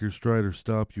break your stride or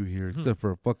stop you here, Hmm. except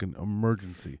for a fucking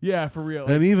emergency. yeah, for real.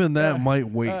 And even that uh, might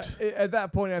wait, At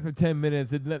that point, after 10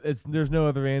 minutes, there's no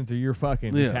other answer. You're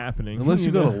fucking. It's Yeah. happening. unless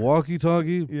you got know? a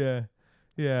walkie-talkie. Yeah.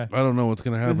 Yeah. I don't know what's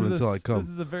gonna happen until I come. This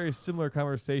is a very similar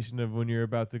conversation of when you're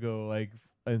about to go like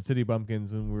in City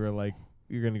Bumpkins when we were like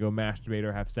you're gonna go masturbate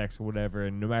or have sex or whatever,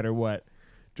 and no matter what,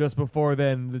 just before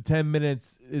then the 10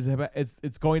 minutes is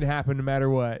it's going to happen no matter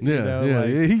what. Yeah, you know? yeah,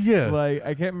 like, yeah. Like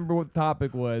I can't remember what the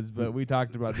topic was, but we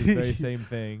talked about the very same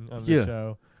thing on the Yeah.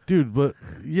 show. Dude, but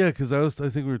yeah, because I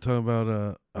think we were talking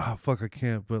about I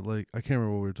can't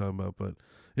remember what we were talking about, but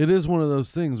it is one of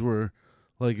those things where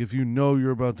like if you know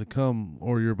you're about to come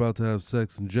or you're about to have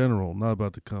sex in general, not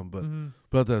about to come, but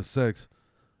about to have sex,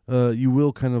 you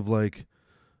will kind of like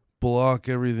block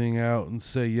everything out and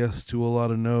say yes to a lot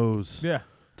of no's Yeah.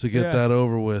 to get that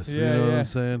over with. Yeah, you know what yeah. I'm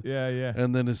saying? Yeah. Yeah.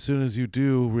 And then as soon as you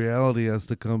do, reality has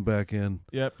to come back in.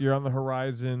 Yep. You're on the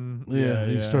horizon. Yeah,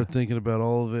 you start thinking about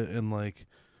all of it and like,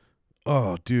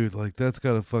 oh, dude, like that's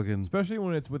gotta fucking. Especially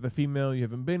when it's with a female you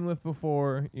haven't been with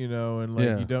before, you know, and like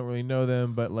Yeah. you don't really know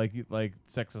them, but like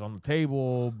sex is on the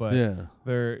table, but Yeah.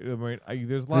 there's a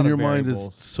lot And of your mind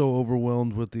variables. is so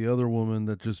overwhelmed with the other woman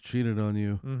that just cheated on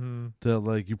you Mm-hmm. that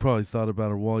like you probably thought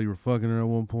about her while you were fucking her at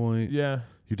one point. Yeah,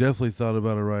 You definitely thought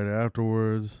about it right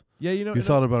afterwards. yeah, you know, You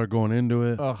thought about her going into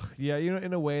it. yeah, you know,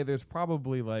 in a way, there's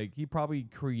probably like he probably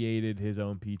created his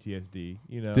own PTSD,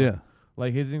 you know, Yeah.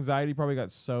 like his anxiety probably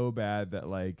got so bad that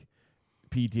like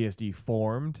PTSD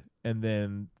formed, and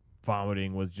then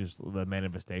vomiting was just the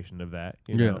manifestation of that,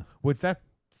 you Yeah. know, which that's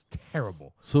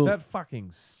terrible. So That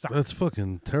fucking sucks. that's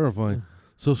fucking terrifying.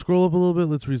 So scroll up a little bit.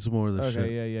 Let's read some more of this Okay,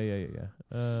 shit.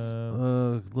 yeah.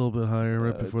 A little bit higher,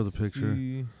 right before the Let's picture.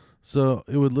 see. So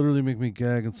it would literally make me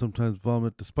gag and sometimes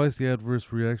vomit. Despite the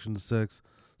adverse reaction to sex,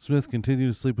 Smith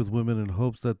continued to sleep with women in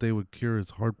hopes that they would cure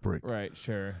his heartbreak. Right,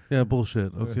 sure. Yeah,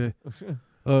 bullshit. Okay.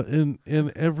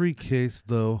 In every case,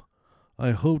 though,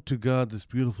 I hope to God this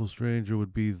beautiful stranger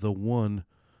would be the one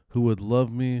who would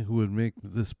love me, who would make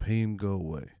this pain go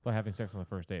away. By having sex on the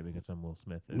first date because I'm Will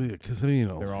Smith. Yeah, because you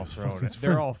know They're all it's throwing fucking- it.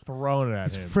 They're all throwing it at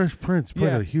It's him. Fresh Prince.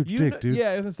 Probably got a huge you dick, know, dude. Yeah,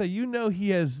 I was gonna say, you know,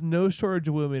 he has no shortage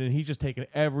of women, and he's just taking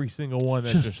every single one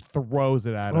that Just- just throws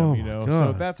it at Oh him. You my know, so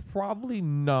God. that's probably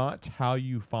not how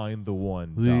you find the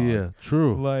one. Dog. Yeah,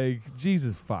 true. Like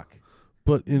Jesus fuck.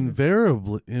 But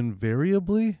invariably,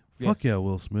 fuck Yes. yeah,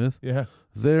 Will Smith. Yeah.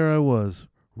 There I was,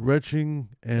 retching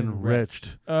and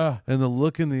wretched. Uh, And the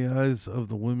look in the eyes of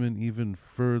the women even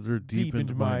further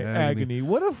deepened my agony.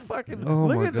 What a fucking Oh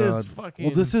look my at God. this fucking.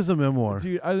 Well, this is a memoir,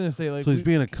 dude. I was gonna say like so he's we,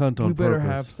 being a cunt on we better purpose.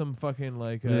 have some fucking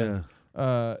like yeah,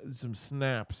 some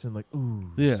snaps and like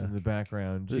ooh Yeah. in the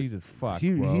background. Jesus fuck.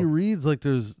 he bro. reads like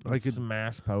there's I could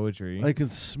smash poetry. I can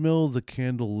smell the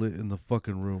candle lit in the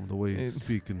fucking room the way he's It-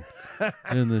 speaking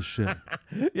in this shit.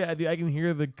 Yeah, dude, I can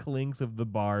hear the clinks of the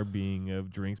bar of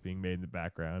drinks being made in the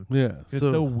background. Yeah, It's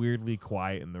so weirdly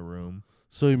quiet in the room.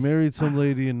 so he married some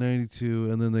lady in '92,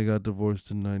 and then they got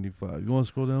divorced in '95. You want to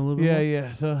scroll down a little bit? Yeah, more?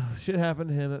 yeah. So shit happened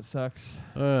to him. That sucks.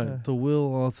 All right. The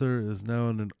Will author is now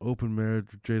in an open marriage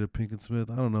with Jada Pinkett Smith.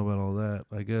 I don't know about all that.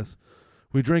 I guess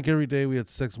we drank every day. We had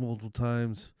sex multiple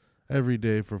times every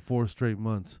day for 4 straight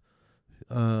months.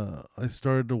 I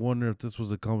started to wonder if this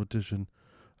was a competition.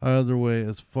 Either way,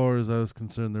 as far as I was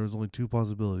concerned, there was only 2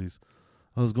 possibilities.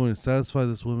 I was going to satisfy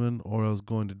this woman, or I was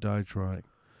going to die trying.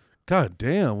 God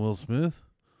damn, Will Smith.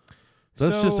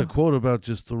 That's just a quote about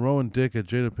just throwing dick at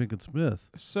Jada Pinkett Smith.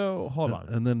 So hold on.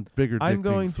 And then bigger dick I'm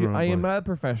being going to. thrown I am by- not a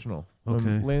professional. Okay.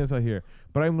 I'm laying this out here,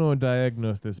 but I'm going to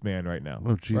diagnose this man right now.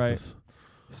 Oh, Jesus. Right?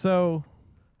 So,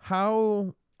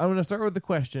 how I'm gonna start with the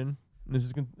question. And this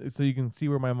is so you can see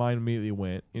where my mind immediately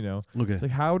went. Okay. It's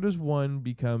like, how does one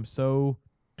become so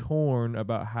torn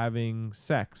about having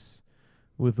sex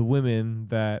with women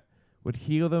that would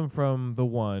heal them from the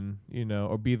one,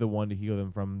 or be the one to heal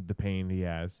them from the pain he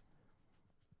has,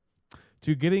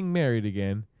 to getting married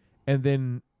again, and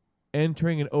then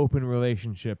entering an open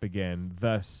relationship again,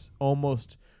 thus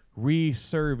almost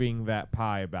reserving that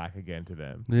pie back again to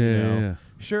them. Yeah.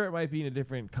 Sure, it might be in a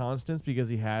different constance because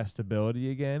he has stability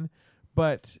again,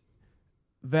 but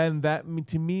then that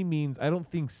to me means I don't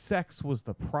think sex was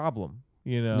the problem.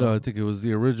 No, I think it was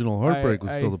the original heartbreak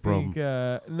was still the problem.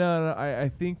 I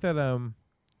think that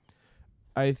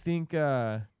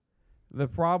the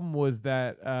problem was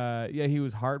that he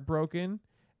was heartbroken,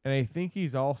 and I think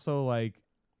he's also I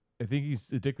think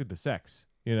he's addicted to sex.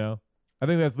 I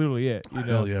think that's literally it.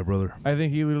 Hell yeah, brother. I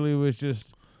think he literally was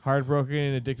just heartbroken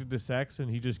and addicted to sex,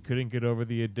 and he just couldn't get over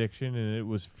the addiction, and it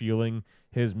was fueling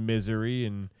his misery,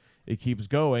 and it keeps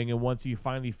going. And once he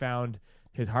finally found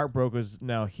his heartbreak was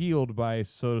now healed by,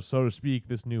 so to speak,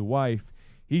 this new wife,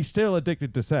 he's still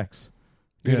addicted to sex.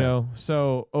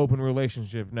 So open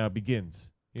relationship now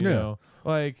begins. You know,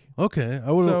 okay.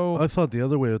 I thought the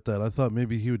other way with that. I thought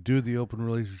maybe he would do the open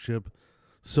relationship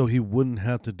so he wouldn't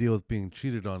have to deal with being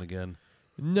cheated on again.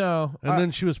 No. And then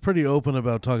she was pretty open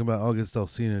about talking about August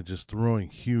Alsina just throwing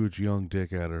huge young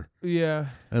dick at her. Yeah.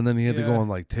 And then he had to go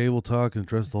on Table Talk and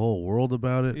address the whole world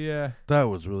about it. Yeah. That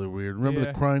was really weird. Remember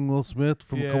the crying Will Smith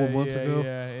from a couple months ago?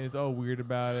 Yeah, and it's all weird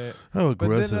about it. How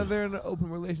aggressive. But then they're in an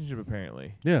open relationship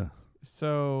apparently. Yeah.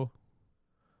 So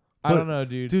I don't know,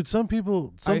 dude. Dude, some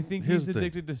people. I think he's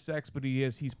addicted to sex, but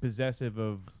he's possessive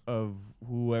of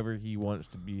whoever he wants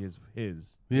to be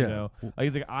his. Yeah.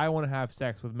 He's like, I want to have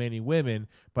sex with many women,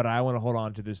 but I want to hold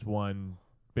on to this one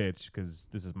bitch because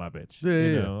this is my bitch.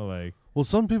 Yeah. Well,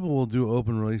 some people will do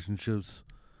open relationships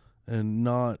and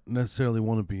not necessarily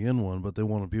want to be in one, but they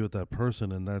want to be with that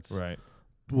person, and that's right.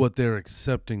 What they're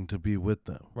accepting to be with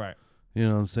them. Right. You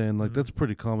know what I'm saying? That's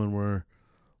pretty common where.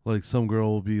 Some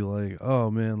girl will be like, oh,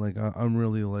 man, I'm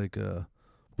really,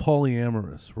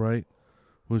 polyamorous, right?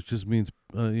 Which just means,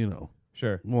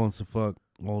 sure, wants to fuck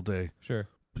all day. Sure.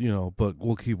 But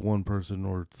we'll keep one person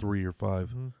or 3 or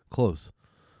 5 close.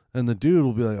 And the dude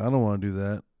will be like, I don't want to do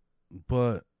that.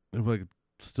 But if I could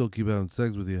still keep having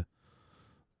sex with you,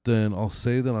 then I'll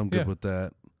say that I'm good with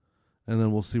that. And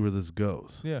then we'll see where this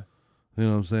goes. Yeah. You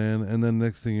know what I'm saying? And then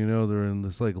next thing you know, they're in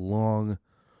this, long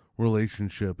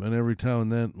relationship, and every time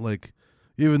and then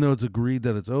even though it's agreed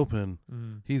that it's open,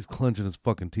 he's clenching his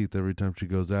fucking teeth every time she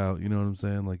goes out. You know what I'm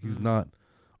saying? He's not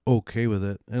okay with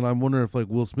it. And I'm wondering if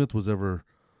Will Smith was ever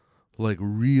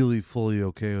really fully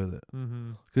okay with it,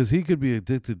 because he could be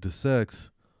addicted to sex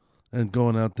and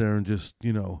going out there and just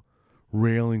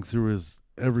railing through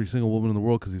every single woman in the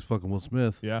world because he's fucking Will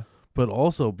Smith, but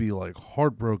also be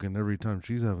heartbroken every time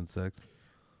she's having sex.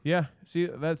 Yeah, see,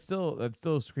 that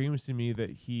still screams to me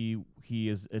that he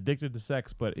is addicted to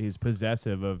sex, but he's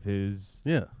possessive of his.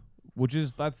 Yeah,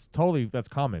 that's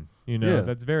common.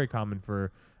 That's very common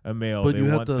for a male. But they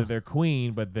want their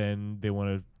queen, but then they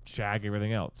want to shag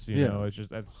everything else. You know, it's just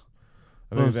that's.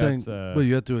 I think that's. But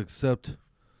you have to accept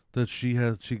that she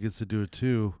gets to do it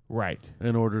too, right?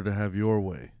 In order to have your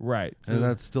way, right? So and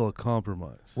that's still a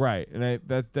compromise, right? And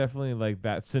that's definitely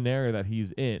that scenario that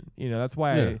he's in. That's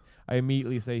why I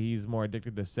immediately say he's more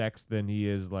addicted to sex than he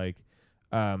is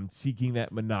seeking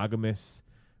that monogamous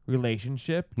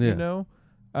relationship. Yeah.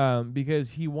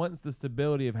 Because he wants the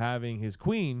stability of having his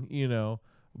queen.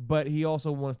 But he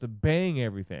also wants to bang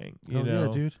everything. You know,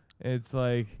 yeah, dude. It's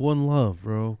one love,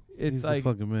 bro. It's he's the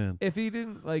fucking man. If he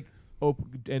didn't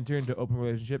enter into open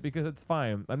relationship, because it's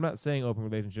fine. I'm not saying open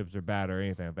relationships are bad or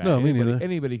anything like that. No, me neither.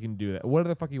 Anybody can do that. Whatever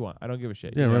the fuck you want. I don't give a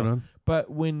shit. Yeah, right on. But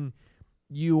when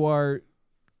you are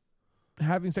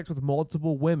having sex with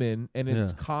multiple women and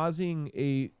it's causing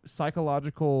a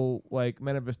psychological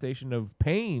manifestation of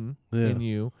pain in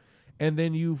you, and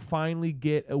then you finally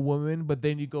get a woman, but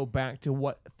then you go back to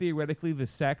what theoretically the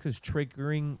sex is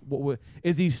triggering.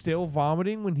 Is he still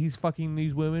vomiting when he's fucking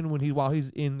these women while he's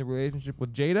in the relationship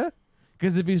with Jada?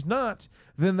 Because if he's not,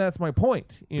 then that's my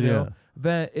point. You know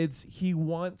that he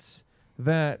wants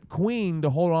that queen to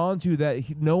hold on to that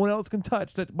no one else can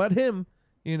touch but him.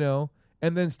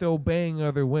 And then still bang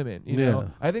other women. You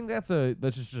know, I think that's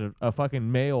just a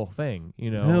fucking male thing.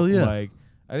 Hell yeah.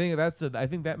 I think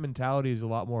that mentality is a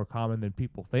lot more common than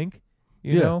people think.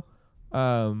 You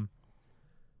know,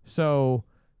 so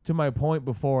to my point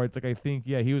before, it's I think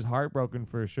he was heartbroken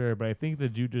for sure, but I think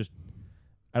that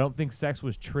I don't think sex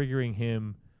was triggering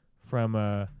him from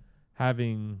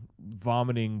having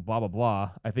vomiting, blah blah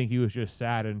blah. I think he was just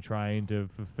sad and trying to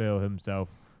fulfill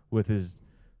himself with his,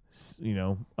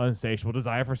 unsatiable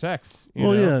desire for sex. You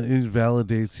know? Yeah, it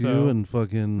validates So, you and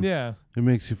fucking. Yeah. It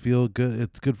makes you feel good.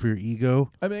 It's good for your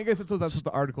ego. I mean, I guess that's what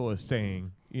the article is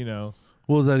saying. You know.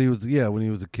 What was that? When he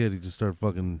was a kid, he just started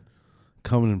fucking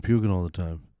coming and puking all the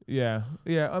time. Yeah.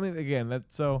 I mean, again,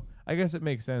 I guess it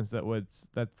makes sense that's what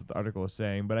the article is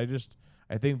saying, but I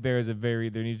think there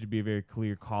needs to be a very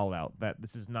clear call out that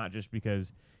this is not just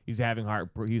because he's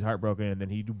heartbroken and then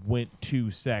he went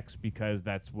to sex because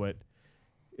that's what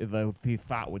he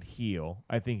thought would heal.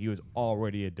 I think he was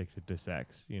already addicted to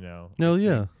sex. Oh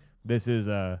yeah. This is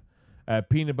a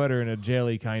peanut butter and a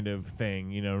jelly kind of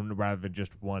thing. Rather than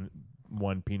just one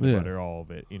peanut butter, all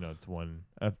of it. It's one.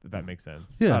 If that makes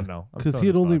sense. Yeah. I don't know. Because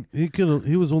he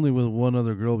was only with one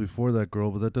other girl before that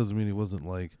girl, but that doesn't mean he wasn't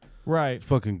like right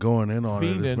fucking going in on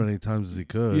it as Fiending. many times as he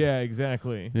could. Yeah,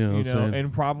 exactly. You know what I'm saying?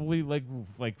 And probably like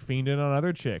fiending on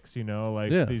other chicks.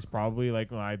 Yeah. He's probably like,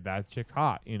 that chick's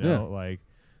hot. Yeah. Like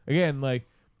again, like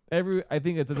I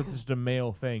think that's just a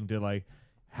male thing to like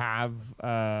have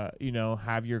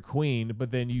have your queen,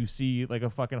 but then you see like a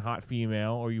fucking hot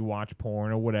female or you watch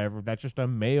porn or whatever. That's just a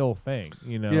male thing.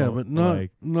 Yeah, but not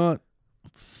like, not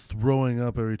throwing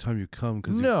up every time you come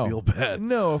because you feel bad.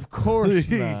 No, of course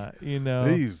not.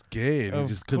 Maybe he's gay and he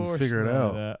just couldn't figure it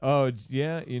out. If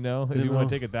you want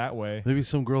to take it that way. Maybe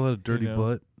some girl had a dirty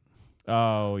butt.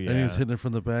 Oh yeah, and he was hitting it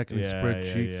from the back, and he spread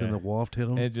cheeks, and the waft hit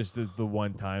him. And just the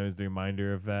one time is the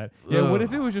reminder of that. Yeah, what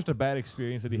if it was just a bad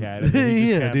experience that he had?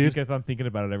 And dude. Because I'm thinking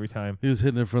about it every time. He was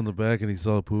hitting it from the back, and he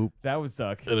saw poop. That would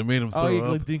suck. And it made him throw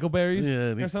up. like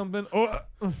dingleberries or something.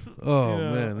 Oh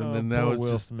man! And then now it's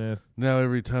Will just Smith. Now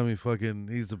every time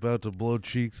he's about to blow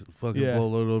cheeks, blow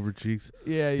load over cheeks.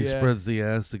 Yeah, he spreads the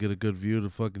ass to get a good view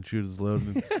to fucking shoot his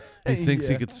load. And he thinks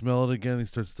he could smell it again. He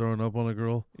starts throwing up on a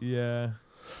girl. Yeah.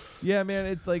 Yeah, man,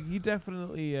 it's like he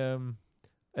definitely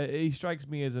he strikes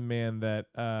me as a man that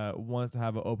wants to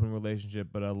have an open relationship,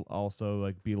 but also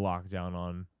like be locked down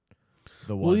on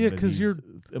the one that he's you're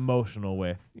emotional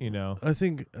with. I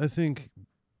think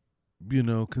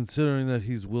considering that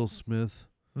he's Will Smith,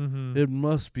 it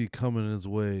must be coming his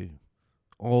way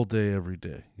all day, every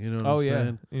day. You know what I'm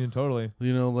saying? Yeah, totally.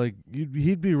 Like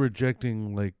he'd be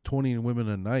rejecting like 20 women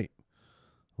a night.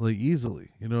 Like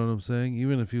easily, you know what I'm saying?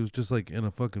 Even if he was just like in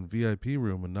a fucking VIP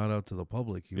room and not out to the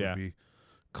public, he would be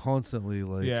constantly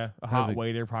like a hot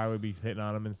waiter probably would be hitting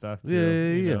on him and stuff too.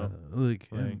 Yeah. Like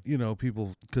and,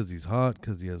 people because he's hot,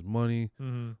 because he has money,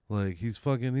 like he's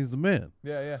the man.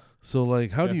 Yeah. So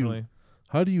like, how definitely.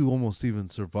 do you almost even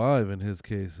survive in his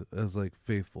case as like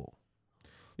faithful?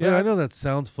 Yeah, I know that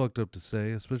sounds fucked up to say,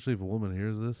 especially if a woman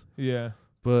hears this. Yeah,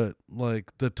 but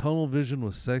like the tunnel vision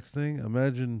with sex thing,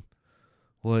 imagine.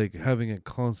 Like having it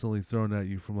constantly thrown at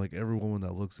you from like every woman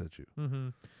that looks at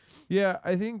you. Yeah,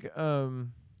 I think.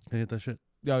 Can you hit that shit?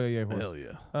 Oh yeah, hell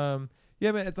yeah.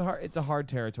 Yeah, man, it's a hard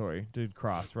territory to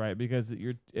cross, right? Because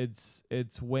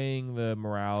it's weighing the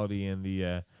morality and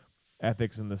the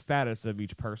ethics and the status of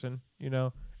each person.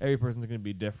 Every person's going to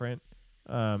be different,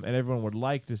 and everyone would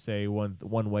like to say one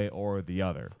way or the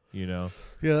other. Yeah,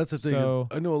 that's the thing. So,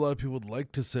 I know a lot of people would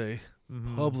like to say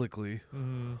publicly.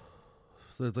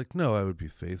 So it's like, no, I would be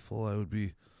faithful. I would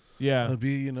be,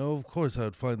 of course I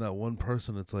would find that one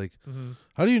person. It's like,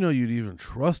 how do you know you'd even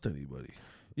trust anybody?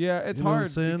 Yeah, it's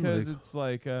hard because it's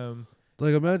like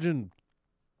imagine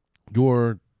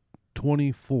you're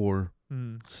 24,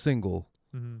 single,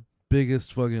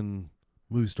 biggest fucking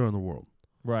movie star in the world.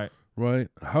 Right.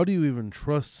 How do you even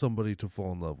trust somebody to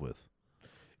fall in love with?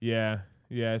 Yeah,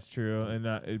 it's true, and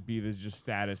it'd be the just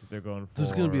status that they're going for.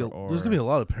 There's gonna be a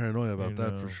lot of paranoia about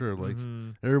that for sure. Like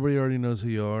everybody already knows who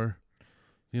you are.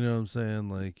 You know what I'm saying?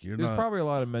 Like there's probably a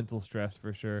lot of mental stress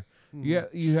for sure. Yeah,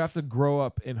 you have to grow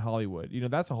up in Hollywood.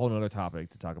 That's a whole nother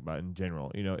topic to talk about in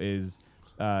general. Is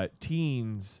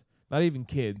teens, not even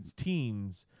kids,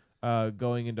 teens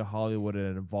going into Hollywood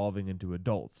and evolving into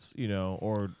adults.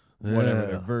 Or whatever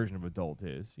their version of adult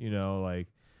is. Like.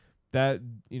 That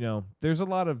there's a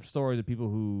lot of stories of people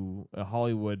who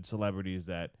Hollywood celebrities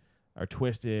that are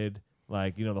twisted,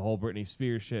 like the whole Britney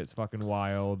Spears shit's fucking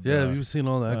wild. Yeah, have you seen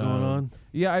all that going on?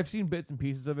 Yeah, I've seen bits and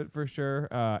pieces of it for sure,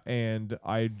 and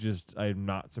I'm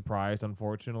not surprised.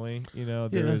 Unfortunately,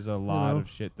 there is a lot of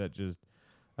shit that just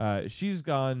she's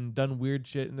done weird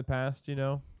shit in the past,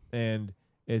 and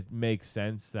it makes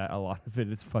sense that a lot of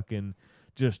it is fucking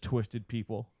just twisted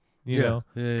people, you know,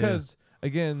 because.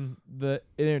 Again, the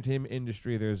entertainment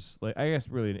industry, there's like, I guess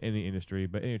really in any industry,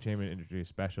 but entertainment industry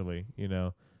especially,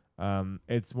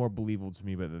 it's more believable to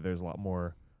me, but there's a lot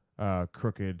more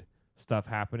crooked stuff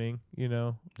happening, you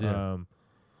know? Yeah.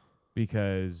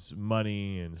 Because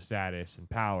money and status and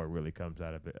power really comes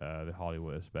out of it, the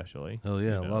Hollywood especially. Hell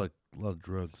yeah, you a know? lot of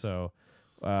drugs. So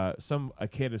a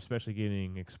kid especially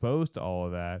getting exposed to all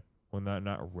of that when they're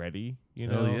not ready, you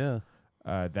know? Hell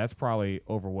yeah. That's probably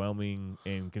overwhelming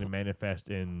and going to manifest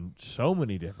in so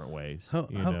many different ways. How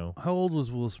old was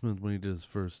Will Smith when he did his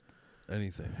first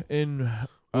anything?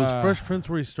 Was Fresh Prince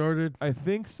where he started? I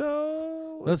think so.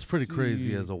 That's Let's pretty crazy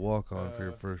see. as a walk-on for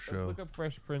your first Let's show. look up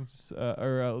Fresh Prince,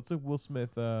 or let's look Will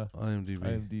Smith IMDb.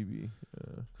 IMDb.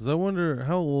 Because I wonder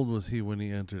how old was he when he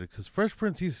entered it? Because Fresh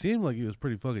Prince, he seemed like he was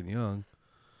pretty fucking young.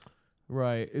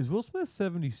 Right. Is Will Smith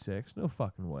 76? No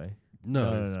fucking way.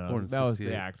 No, he was born in That was 68.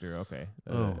 the actor. Okay.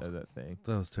 Oh. That thing.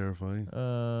 That was terrifying.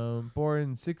 Born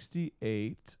in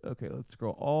 68. Okay, let's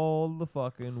scroll all the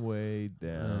fucking way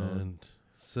down. And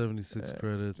 76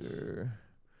 credits. Actor.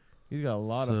 He's got a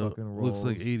lot So, of fucking roles. looks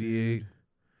like 88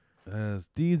 dude. as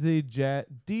DJ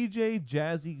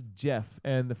Jazzy Jeff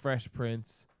and the Fresh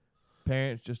Prince.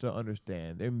 Parents just don't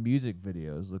understand. Their music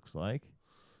videos, looks like.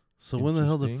 So when the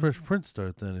hell did Interesting. Fresh Prince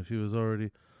start then? If he was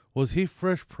already... Was he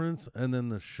Fresh Prince and then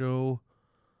the show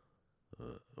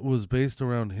was based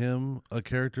around him, a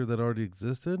character that already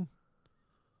existed?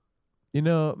 You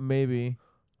know, maybe.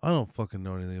 I don't fucking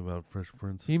know anything about Fresh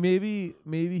Prince. Maybe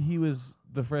he was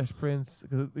the Fresh Prince,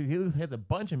 because he has a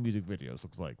bunch of music videos,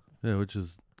 looks like. Yeah, which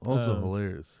is also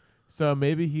hilarious. So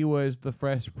maybe he was the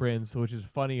Fresh Prince, which is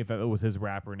funny if that was his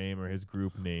rapper name or his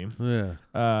group name.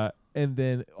 Yeah. And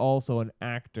then also an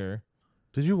actor.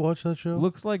 Did you watch that show?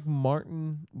 Looks like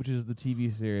Martin, which is the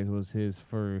TV series, was his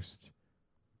first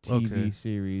TV Okay.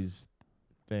 series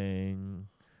thing.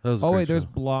 That was a Oh great wait, there's show.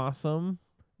 Blossom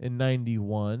in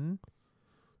 91.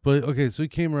 But okay, so he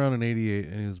came around in 88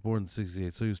 and he was born in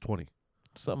 68, so he was 20.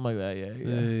 Something like that,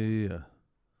 yeah. Yeah.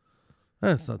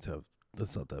 That's not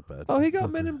that bad. Oh, he It's got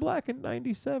not Men bad. in Black in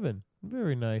 97.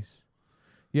 Very nice.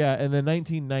 Yeah, and then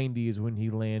 1990 is when he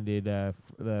landed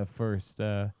the first.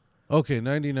 Okay,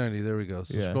 90. There we go.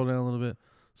 So Yeah. scroll down a little bit.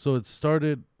 So it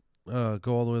started. Go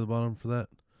all the way to the bottom for that.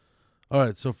 All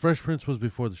right. So Fresh Prince was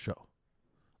before the show.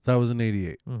 That was in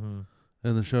 88, Mm-hmm.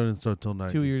 and the show didn't start till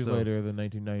 90. 2 years so later, the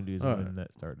 1990s, All when right.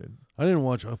 that started. I didn't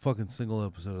watch a fucking single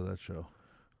episode of that show.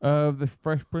 The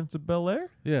Fresh Prince of Bel Air.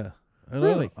 Yeah. And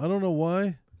Really? I don't know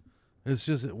why. It's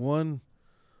just one,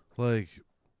 like,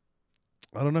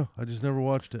 I don't know. I just never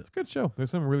watched it. It's a good show. There's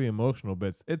some really emotional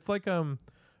bits. It's like it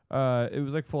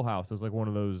was like Full House. It was like one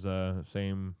of those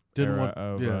same Didn't era watch.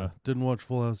 of Yeah. Didn't watch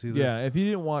Full House either. yeah. If you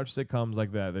didn't watch sitcoms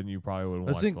like that, then you probably wouldn't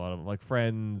I watch think- a lot of them, like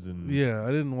Friends and Yeah. I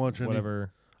didn't watch any.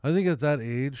 whatever. I think at that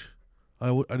age, I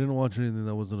didn't watch anything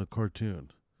that wasn't a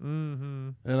cartoon. Mm-hmm.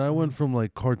 And I went from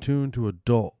like cartoon to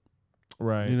adult.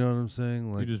 Right. You know what I'm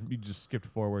saying? Like, you just skipped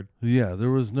forward. yeah,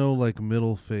 there was no like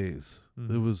middle phase. It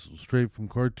Mhm. was straight from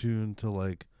cartoon to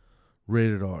like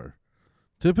rated R.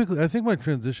 Typically, I think my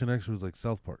transition actually was like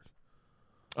South Park.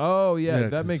 Oh yeah, Yeah,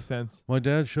 that 'cause makes sense. My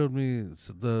dad showed me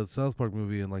the South Park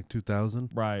movie in like 2000.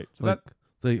 Right. So Like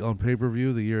they on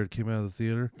pay-per-view the year it came out of the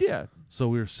theater. yeah, So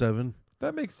we were 7.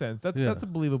 that makes sense. That's Yeah. that's a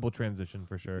believable transition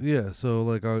for sure. Yeah, so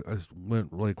like I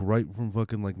went like right from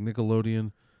fucking like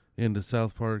Nickelodeon into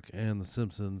South Park and The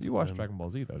Simpsons. You watched and- Dragon Ball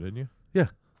Z though, didn't you? Yeah.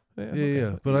 Yeah. Yeah, okay.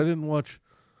 yeah. But I didn't watch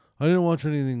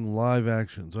anything live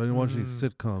action. So I didn't watch any Mm.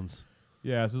 sitcoms.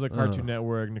 Yeah, so it was like Cartoon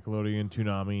Network, Nickelodeon,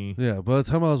 Toonami. Yeah, by the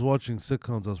time I was watching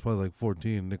sitcoms, I was probably like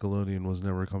 14. Nickelodeon was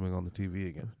never coming on the TV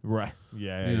again. Right.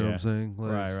 Yeah. You know yeah. what I'm saying?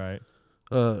 Like,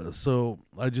 Right. So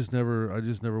I just never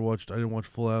watched. I didn't watch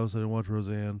Full House. I didn't watch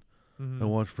Roseanne. Mhm. I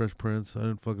watched Fresh Prince. I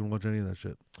didn't fucking watch any of that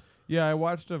shit. Yeah, I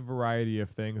watched a variety of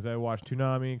things. I watched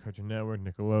Toonami, Cartoon Network,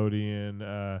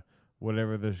 Nickelodeon,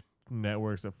 whatever the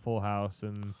networks at Full House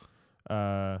and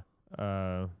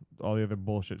all the other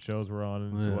bullshit shows were on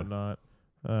and Yeah. whatnot.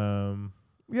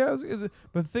 Yeah,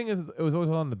 but the thing is, it was always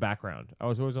on the background. I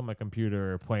was always on my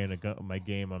computer playing my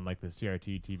game on like the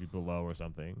CRT TV below or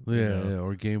something. you Yeah, know? yeah.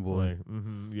 Or Game Boy. Like,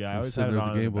 yeah, I You're always sitting had it there with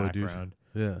on the in Game the Boy, dude. background.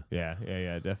 Yeah.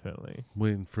 Yeah, definitely.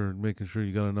 Making sure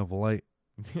you got enough light.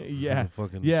 Yeah. For the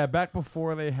fucking Yeah, back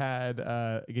before they had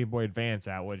Game Boy Advance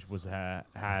out, which was had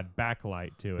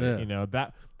backlight to it. Yeah. You know,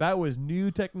 that was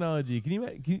new technology.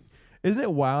 Isn't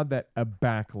it wild that a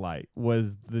backlight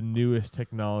was the newest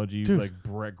technology, Dude. like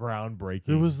groundbreaking?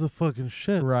 It was the fucking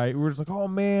shit. right. We're just like, oh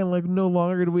man, like no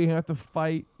longer do we have to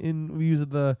fight and use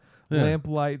the Yeah. lamp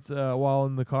lights while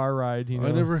in the car ride. You know,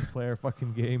 I never- to play our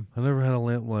fucking game. I never had a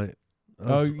lamp light.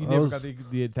 You never got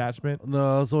the attachment.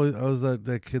 No, I was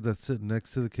that kid that's sitting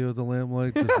next to the kid with the lamp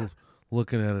light, just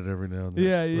looking at it every now and then.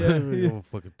 Yeah, yeah, You yeah. won't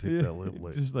fucking take Yeah. that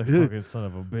light. Just like fucking son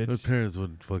of a My bitch. parents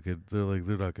wouldn't fucking. They're like,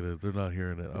 they're not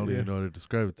hearing it. I don't Yeah. even know how to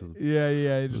describe it to them. Yeah,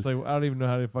 yeah. You're just like, I don't even know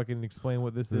how to fucking explain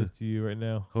what this Yeah. is to you right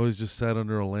now. Always just sat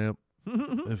under a lamp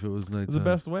It's if it was nighttime. the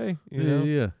best way, you yeah, know.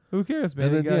 yeah. Who cares, man?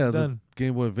 And You then got it the done.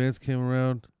 Game Boy Advance came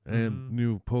around and Mhm.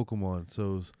 new Pokemon.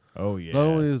 So it was, Oh yeah. not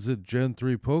only is it Gen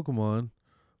 3 Pokemon,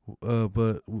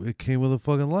 but it came with a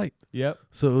fucking light. Yep.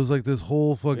 So it was like this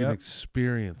whole fucking Yep.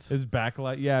 experience. His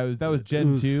backlight. Yeah, that was It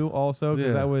Gen was- 2 also because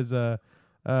yeah. that was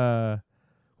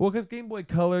well, because Game Boy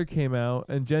Color came out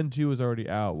and Gen 2 was already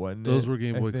out, wasn't Those it? were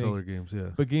Game I Boy think. Color games,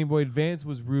 yeah. But Game Boy Advance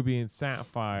was Ruby and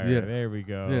Sapphire. Yeah. There we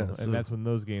go. Yeah, and so- that's when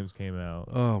those games came out.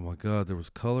 Oh my God, there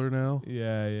was color now,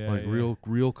 Yeah, yeah. like yeah.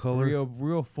 real color.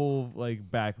 real full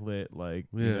like backlit like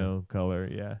you Yeah. know color.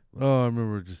 Yeah. Oh, I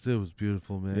remember it was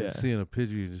beautiful, man. Yeah. Seeing a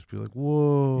Pidgey and just be like,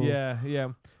 whoa. Yeah,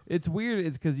 yeah. It's weird.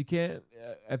 It's because you can't.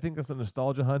 I think that's the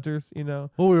nostalgia hunters. You know,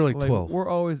 Well, we were like 12. We're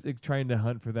always trying to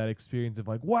hunt for that experience of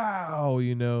like, wow,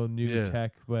 you know, new Yeah.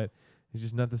 tech, but it's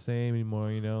just not the same anymore.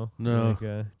 You know, No.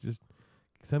 Like, just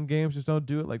some games just don't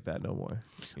do it like that no more.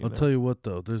 I'll tell you what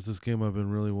though, there's this game I've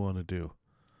been really wanting to do,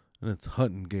 and it's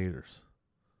hunting gators.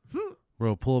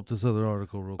 Bro, pull up this other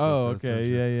article real quick. Oh, that I sent okay,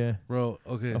 you. yeah, yeah. Bro,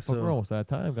 okay, Oh, fuck, we're so almost out of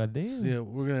time. God damn. yeah,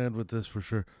 we're gonna end with this for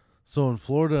sure. So in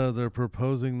Florida, they're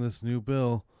proposing this new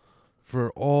bill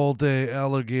for all-day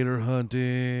alligator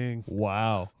hunting,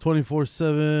 Wow.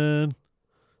 24/7.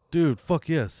 Dude, fuck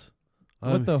yes.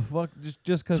 What the fuck?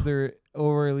 Just because they're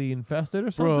overly infested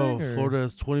or something? Bro, or? Florida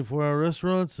has 24-hour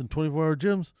restaurants and 24-hour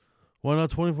gyms. Why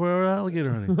not 24-hour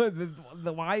alligator hunting?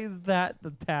 Why is that the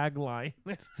tagline?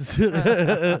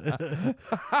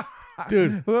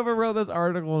 Dude. Whoever wrote this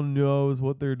article knows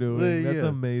what they're doing. Yeah, That's yeah.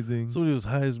 amazing. Somebody was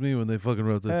high as me when they fucking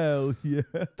wrote this. Hell yeah.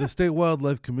 The State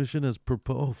Wildlife Commission has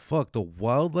proposed. Oh fuck! The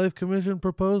Wildlife Commission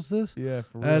proposed this, Yeah,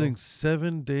 for real. adding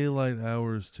 7 daylight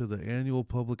hours to the annual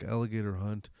public alligator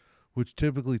hunt, which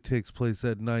typically takes place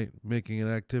at night, making an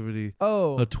activity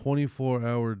Oh, a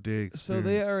 24-hour day experience. so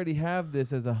they already have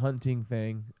this as a hunting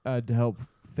thing to help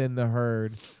thin the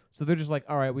herd. So they're just like,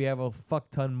 all right, we have a fuck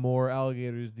ton more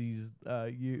alligators these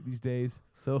days.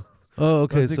 So Oh,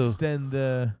 okay. let's So extend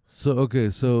the.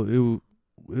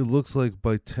 it looks like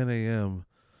by 10 a.m.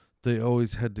 they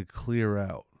always had to clear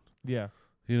out. Yeah,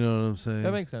 You know what I'm saying?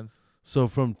 that makes sense. So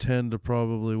from 10 to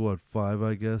probably 5,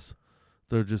 I guess.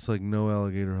 They're just like no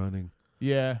alligator hunting.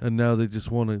 Yeah. And now they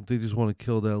just want to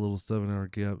kill that little 7-hour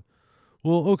gap.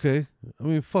 Well, okay. I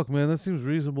mean, fuck, man, that seems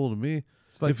reasonable to me.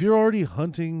 It's like, If you're already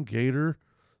hunting gator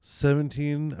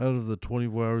 17 out of the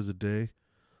 24 hours a day,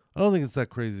 I don't think it's that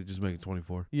crazy to just make it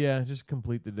 24. yeah, just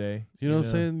complete the day. You know what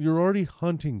I'm saying? You're already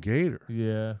hunting gator.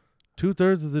 Yeah.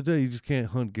 2/3 of the day, you just can't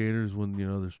hunt gators when,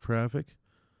 there's traffic.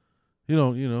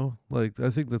 Like, I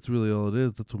think that's really all it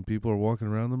is. That's when people are walking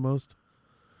around the most.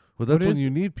 But that's What when is- you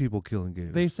need people killing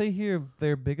gators. They say here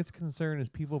their biggest concern is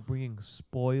people bringing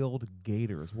spoiled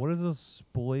gators. What is a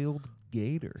spoiled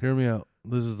gator? Hear me out.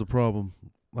 This is the problem.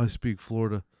 I speak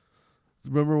Florida.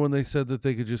 Remember when they said that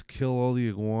they could just kill all the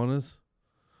iguanas?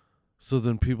 So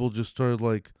then people just started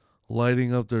like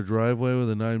lighting up their driveway with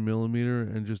a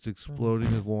 9mm and just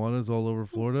exploding iguanas all over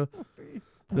Florida.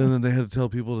 And then they had to tell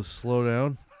people to slow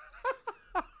down.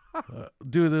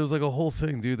 Dude, there was like a whole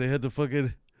thing, dude. They had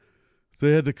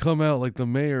to come out like the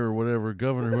mayor or whatever,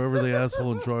 governor, whoever the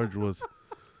asshole in charge was.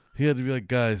 He had to be like,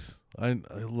 guys, I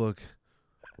look,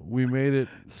 we made it.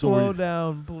 So Slow we're-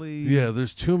 down, please. yeah,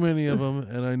 there's too many of them,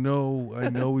 and I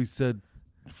know we said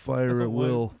fire Oh at my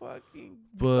will, fucking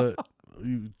but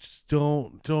you just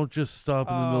don't just stop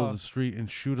in the middle of Oh. the street and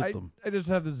shoot at them. I just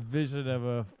have this vision of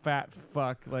a fat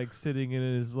fuck like sitting in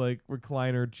his like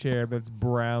recliner chair that's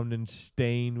brown and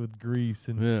stained with grease,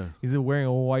 and Yeah, he's wearing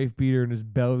a wife beater and his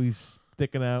belly's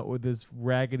sticking out with his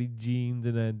raggedy jeans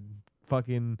and a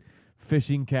fucking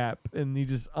fishing cap, and he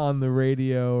just on the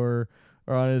radio or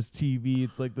on his TV.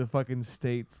 It's like the fucking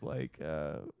states like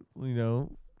saying,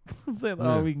 Yeah.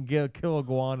 oh, we can kill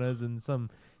iguanas, and some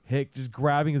hick just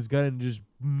grabbing his gun and just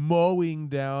mowing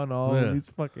down all Yeah. these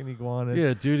fucking iguanas.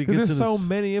 yeah, dude. He Because gets there's in so his-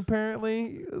 many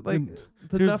apparently, like And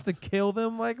it's here's- enough to kill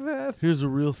them like that. Here's a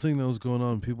real thing that was going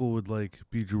on. People would like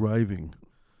be driving,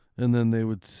 and then they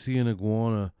would see an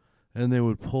iguana, and they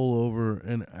would pull over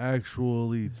and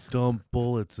actually dump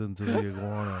bullets into the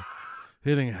iguana,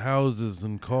 hitting houses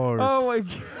and cars. Oh my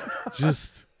god!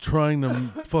 Just trying to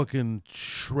fucking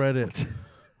shred it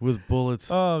with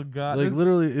bullets. Oh god! Like This,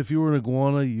 literally, if you were an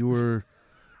iguana, you were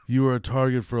a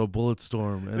target for a bullet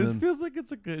storm. And this then, feels like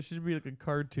it should be like a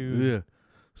cartoon. yeah.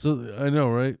 So I know,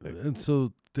 right? And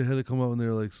so they had to come up and they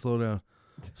were like, slow down.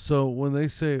 So when they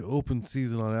say open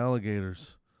season on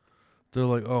alligators, they're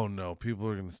like, oh no, people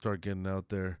are gonna start getting out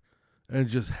there and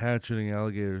just hatcheting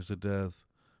alligators to death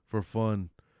for fun,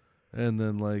 and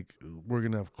then like we're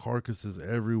gonna have carcasses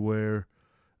everywhere,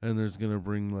 and there's gonna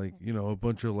bring like a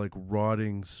bunch of like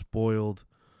rotting, spoiled,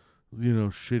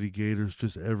 shitty gators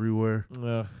just everywhere.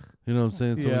 Ugh. You know what I'm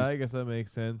saying? Yeah, I guess that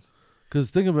makes sense. Because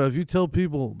think about it, if you tell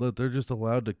people that they're just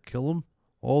allowed to kill them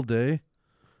all day,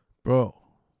 bro,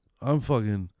 I'm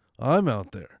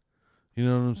out there. You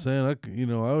know what I'm saying? I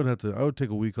would take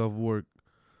a week off of work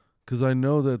because I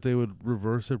know that they would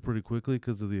reverse it pretty quickly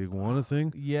because of the iguana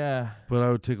thing. Yeah. But I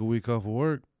would take a week off of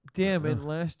work. Damn, and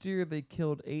last year they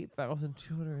killed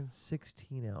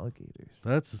 8,216 alligators.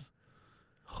 That's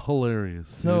hilarious.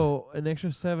 So an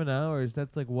extra 7 hours,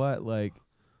 that's like what? Like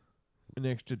an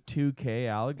extra 2K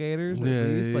alligators? At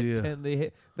least? Like 10, they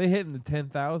hit in the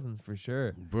 10,000s for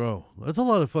sure. Bro, that's a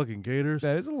lot of fucking gators.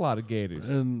 That is a lot of gators.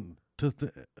 And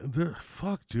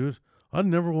fuck, dude. I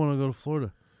never want to go to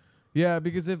Florida. Yeah,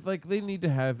 because if like they need to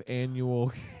have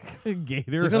annual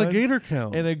gator They got a hunts gator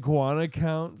count. and iguana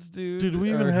counts, dude. Dude, do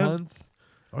we or even have hunts.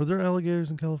 Are there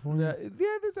alligators in California?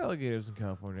 Yeah, there's alligators in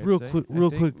California. Real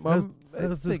quick,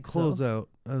 as this I close out,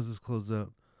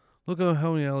 look at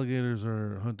how many alligators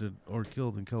are hunted or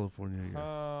killed in California a year.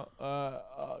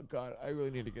 God, I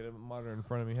really need to get a monitor in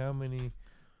front of me. How many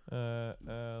alligators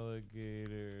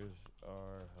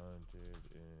are hunted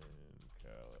in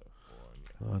California?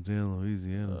 Oh, damn,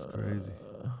 Louisiana's crazy.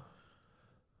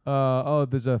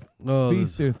 There's a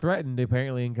feast. They're threatened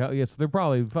apparently in California. So they're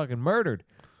probably fucking murdered.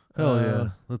 Hell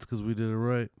yeah, that's because we did it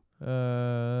right.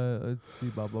 Let's see,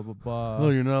 blah blah blah blah. No,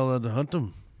 you're not allowed to hunt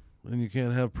them, and you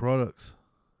can't have products.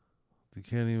 You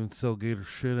can't even sell gator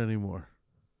shit anymore.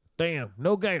 Damn,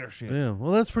 no gator shit. Damn,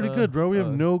 well that's pretty good, bro. We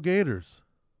have no gators.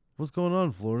 What's going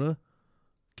on, Florida?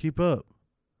 Keep up.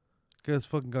 You guys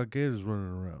fucking got gators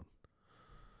running around.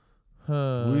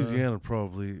 Louisiana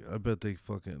probably. I bet they're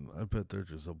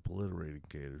just obliterating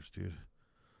gators, dude.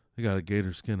 They got a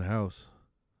gator skin house.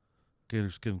 Gator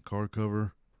skin car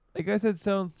cover. Like I said,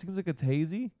 seems like it's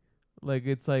hazy. Like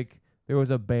it's like there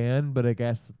was a ban, but I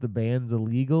guess the ban's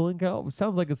illegal in California.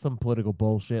 Sounds like it's some political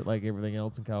bullshit like everything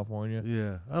else in California.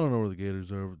 Yeah, I don't know where the gators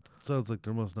are, but it sounds like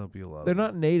there must not be a lot. They're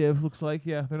not native, looks like.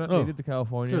 Yeah, they're not native to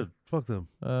California. Good, fuck them.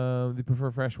 They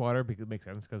prefer fresh water because it makes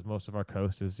sense because most of our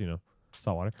coast is,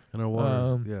 salt water. And our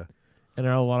water, yeah. And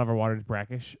a lot of our water is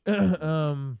brackish.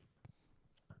 Well,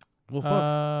 fuck.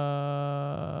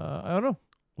 I don't know.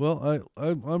 Well,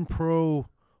 I'm pro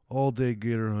all day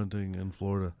gator hunting in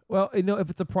Florida. Well, if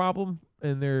it's a problem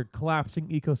and they're collapsing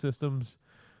ecosystems,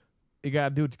 you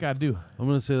gotta do what you gotta do. I'm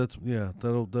gonna say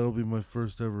that'll be my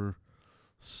first ever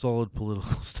solid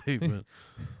political statement.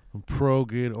 I'm pro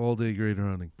gator all day gator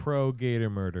hunting. Pro gator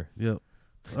murder. Yep.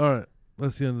 All right,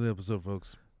 that's the end of the episode,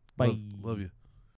 folks. Bye. Love you.